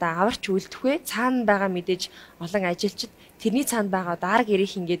байгууллагуудаа аварч үлдэх вэ? Цаана байгаа мэдээж олон ажилчид тэрний цаана байгаа дарга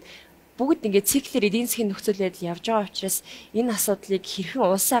ирэх ингээд бүгд ингээд циклэр эдийн засгийн нөхцөл байдал явж байгаа учраас энэ асуудлыг хэрхэн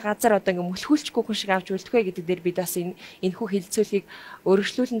улсаа газар одоо ингээд мөлхүүлчихгүй хүн шиг авч үлдэх вэ гэдэг дээр бид бас энэхүү хэлэлцүүлгийг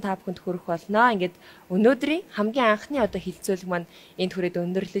өргөжлүүлэн та бүхэнд хүргэх болно. Ингээд өнөөдрийн хамгийн анхны одоо хэлэлцүүлэг маань энд хүрээд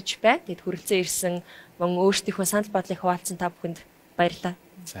өндөрлөж байна. Тэгэд хүрэлцэн ирсэн мөн өөрсдийнхөө санал бодлыг хуваалцсан та бүхэнд баярлалаа.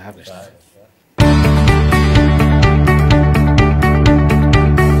 За баярлалаа.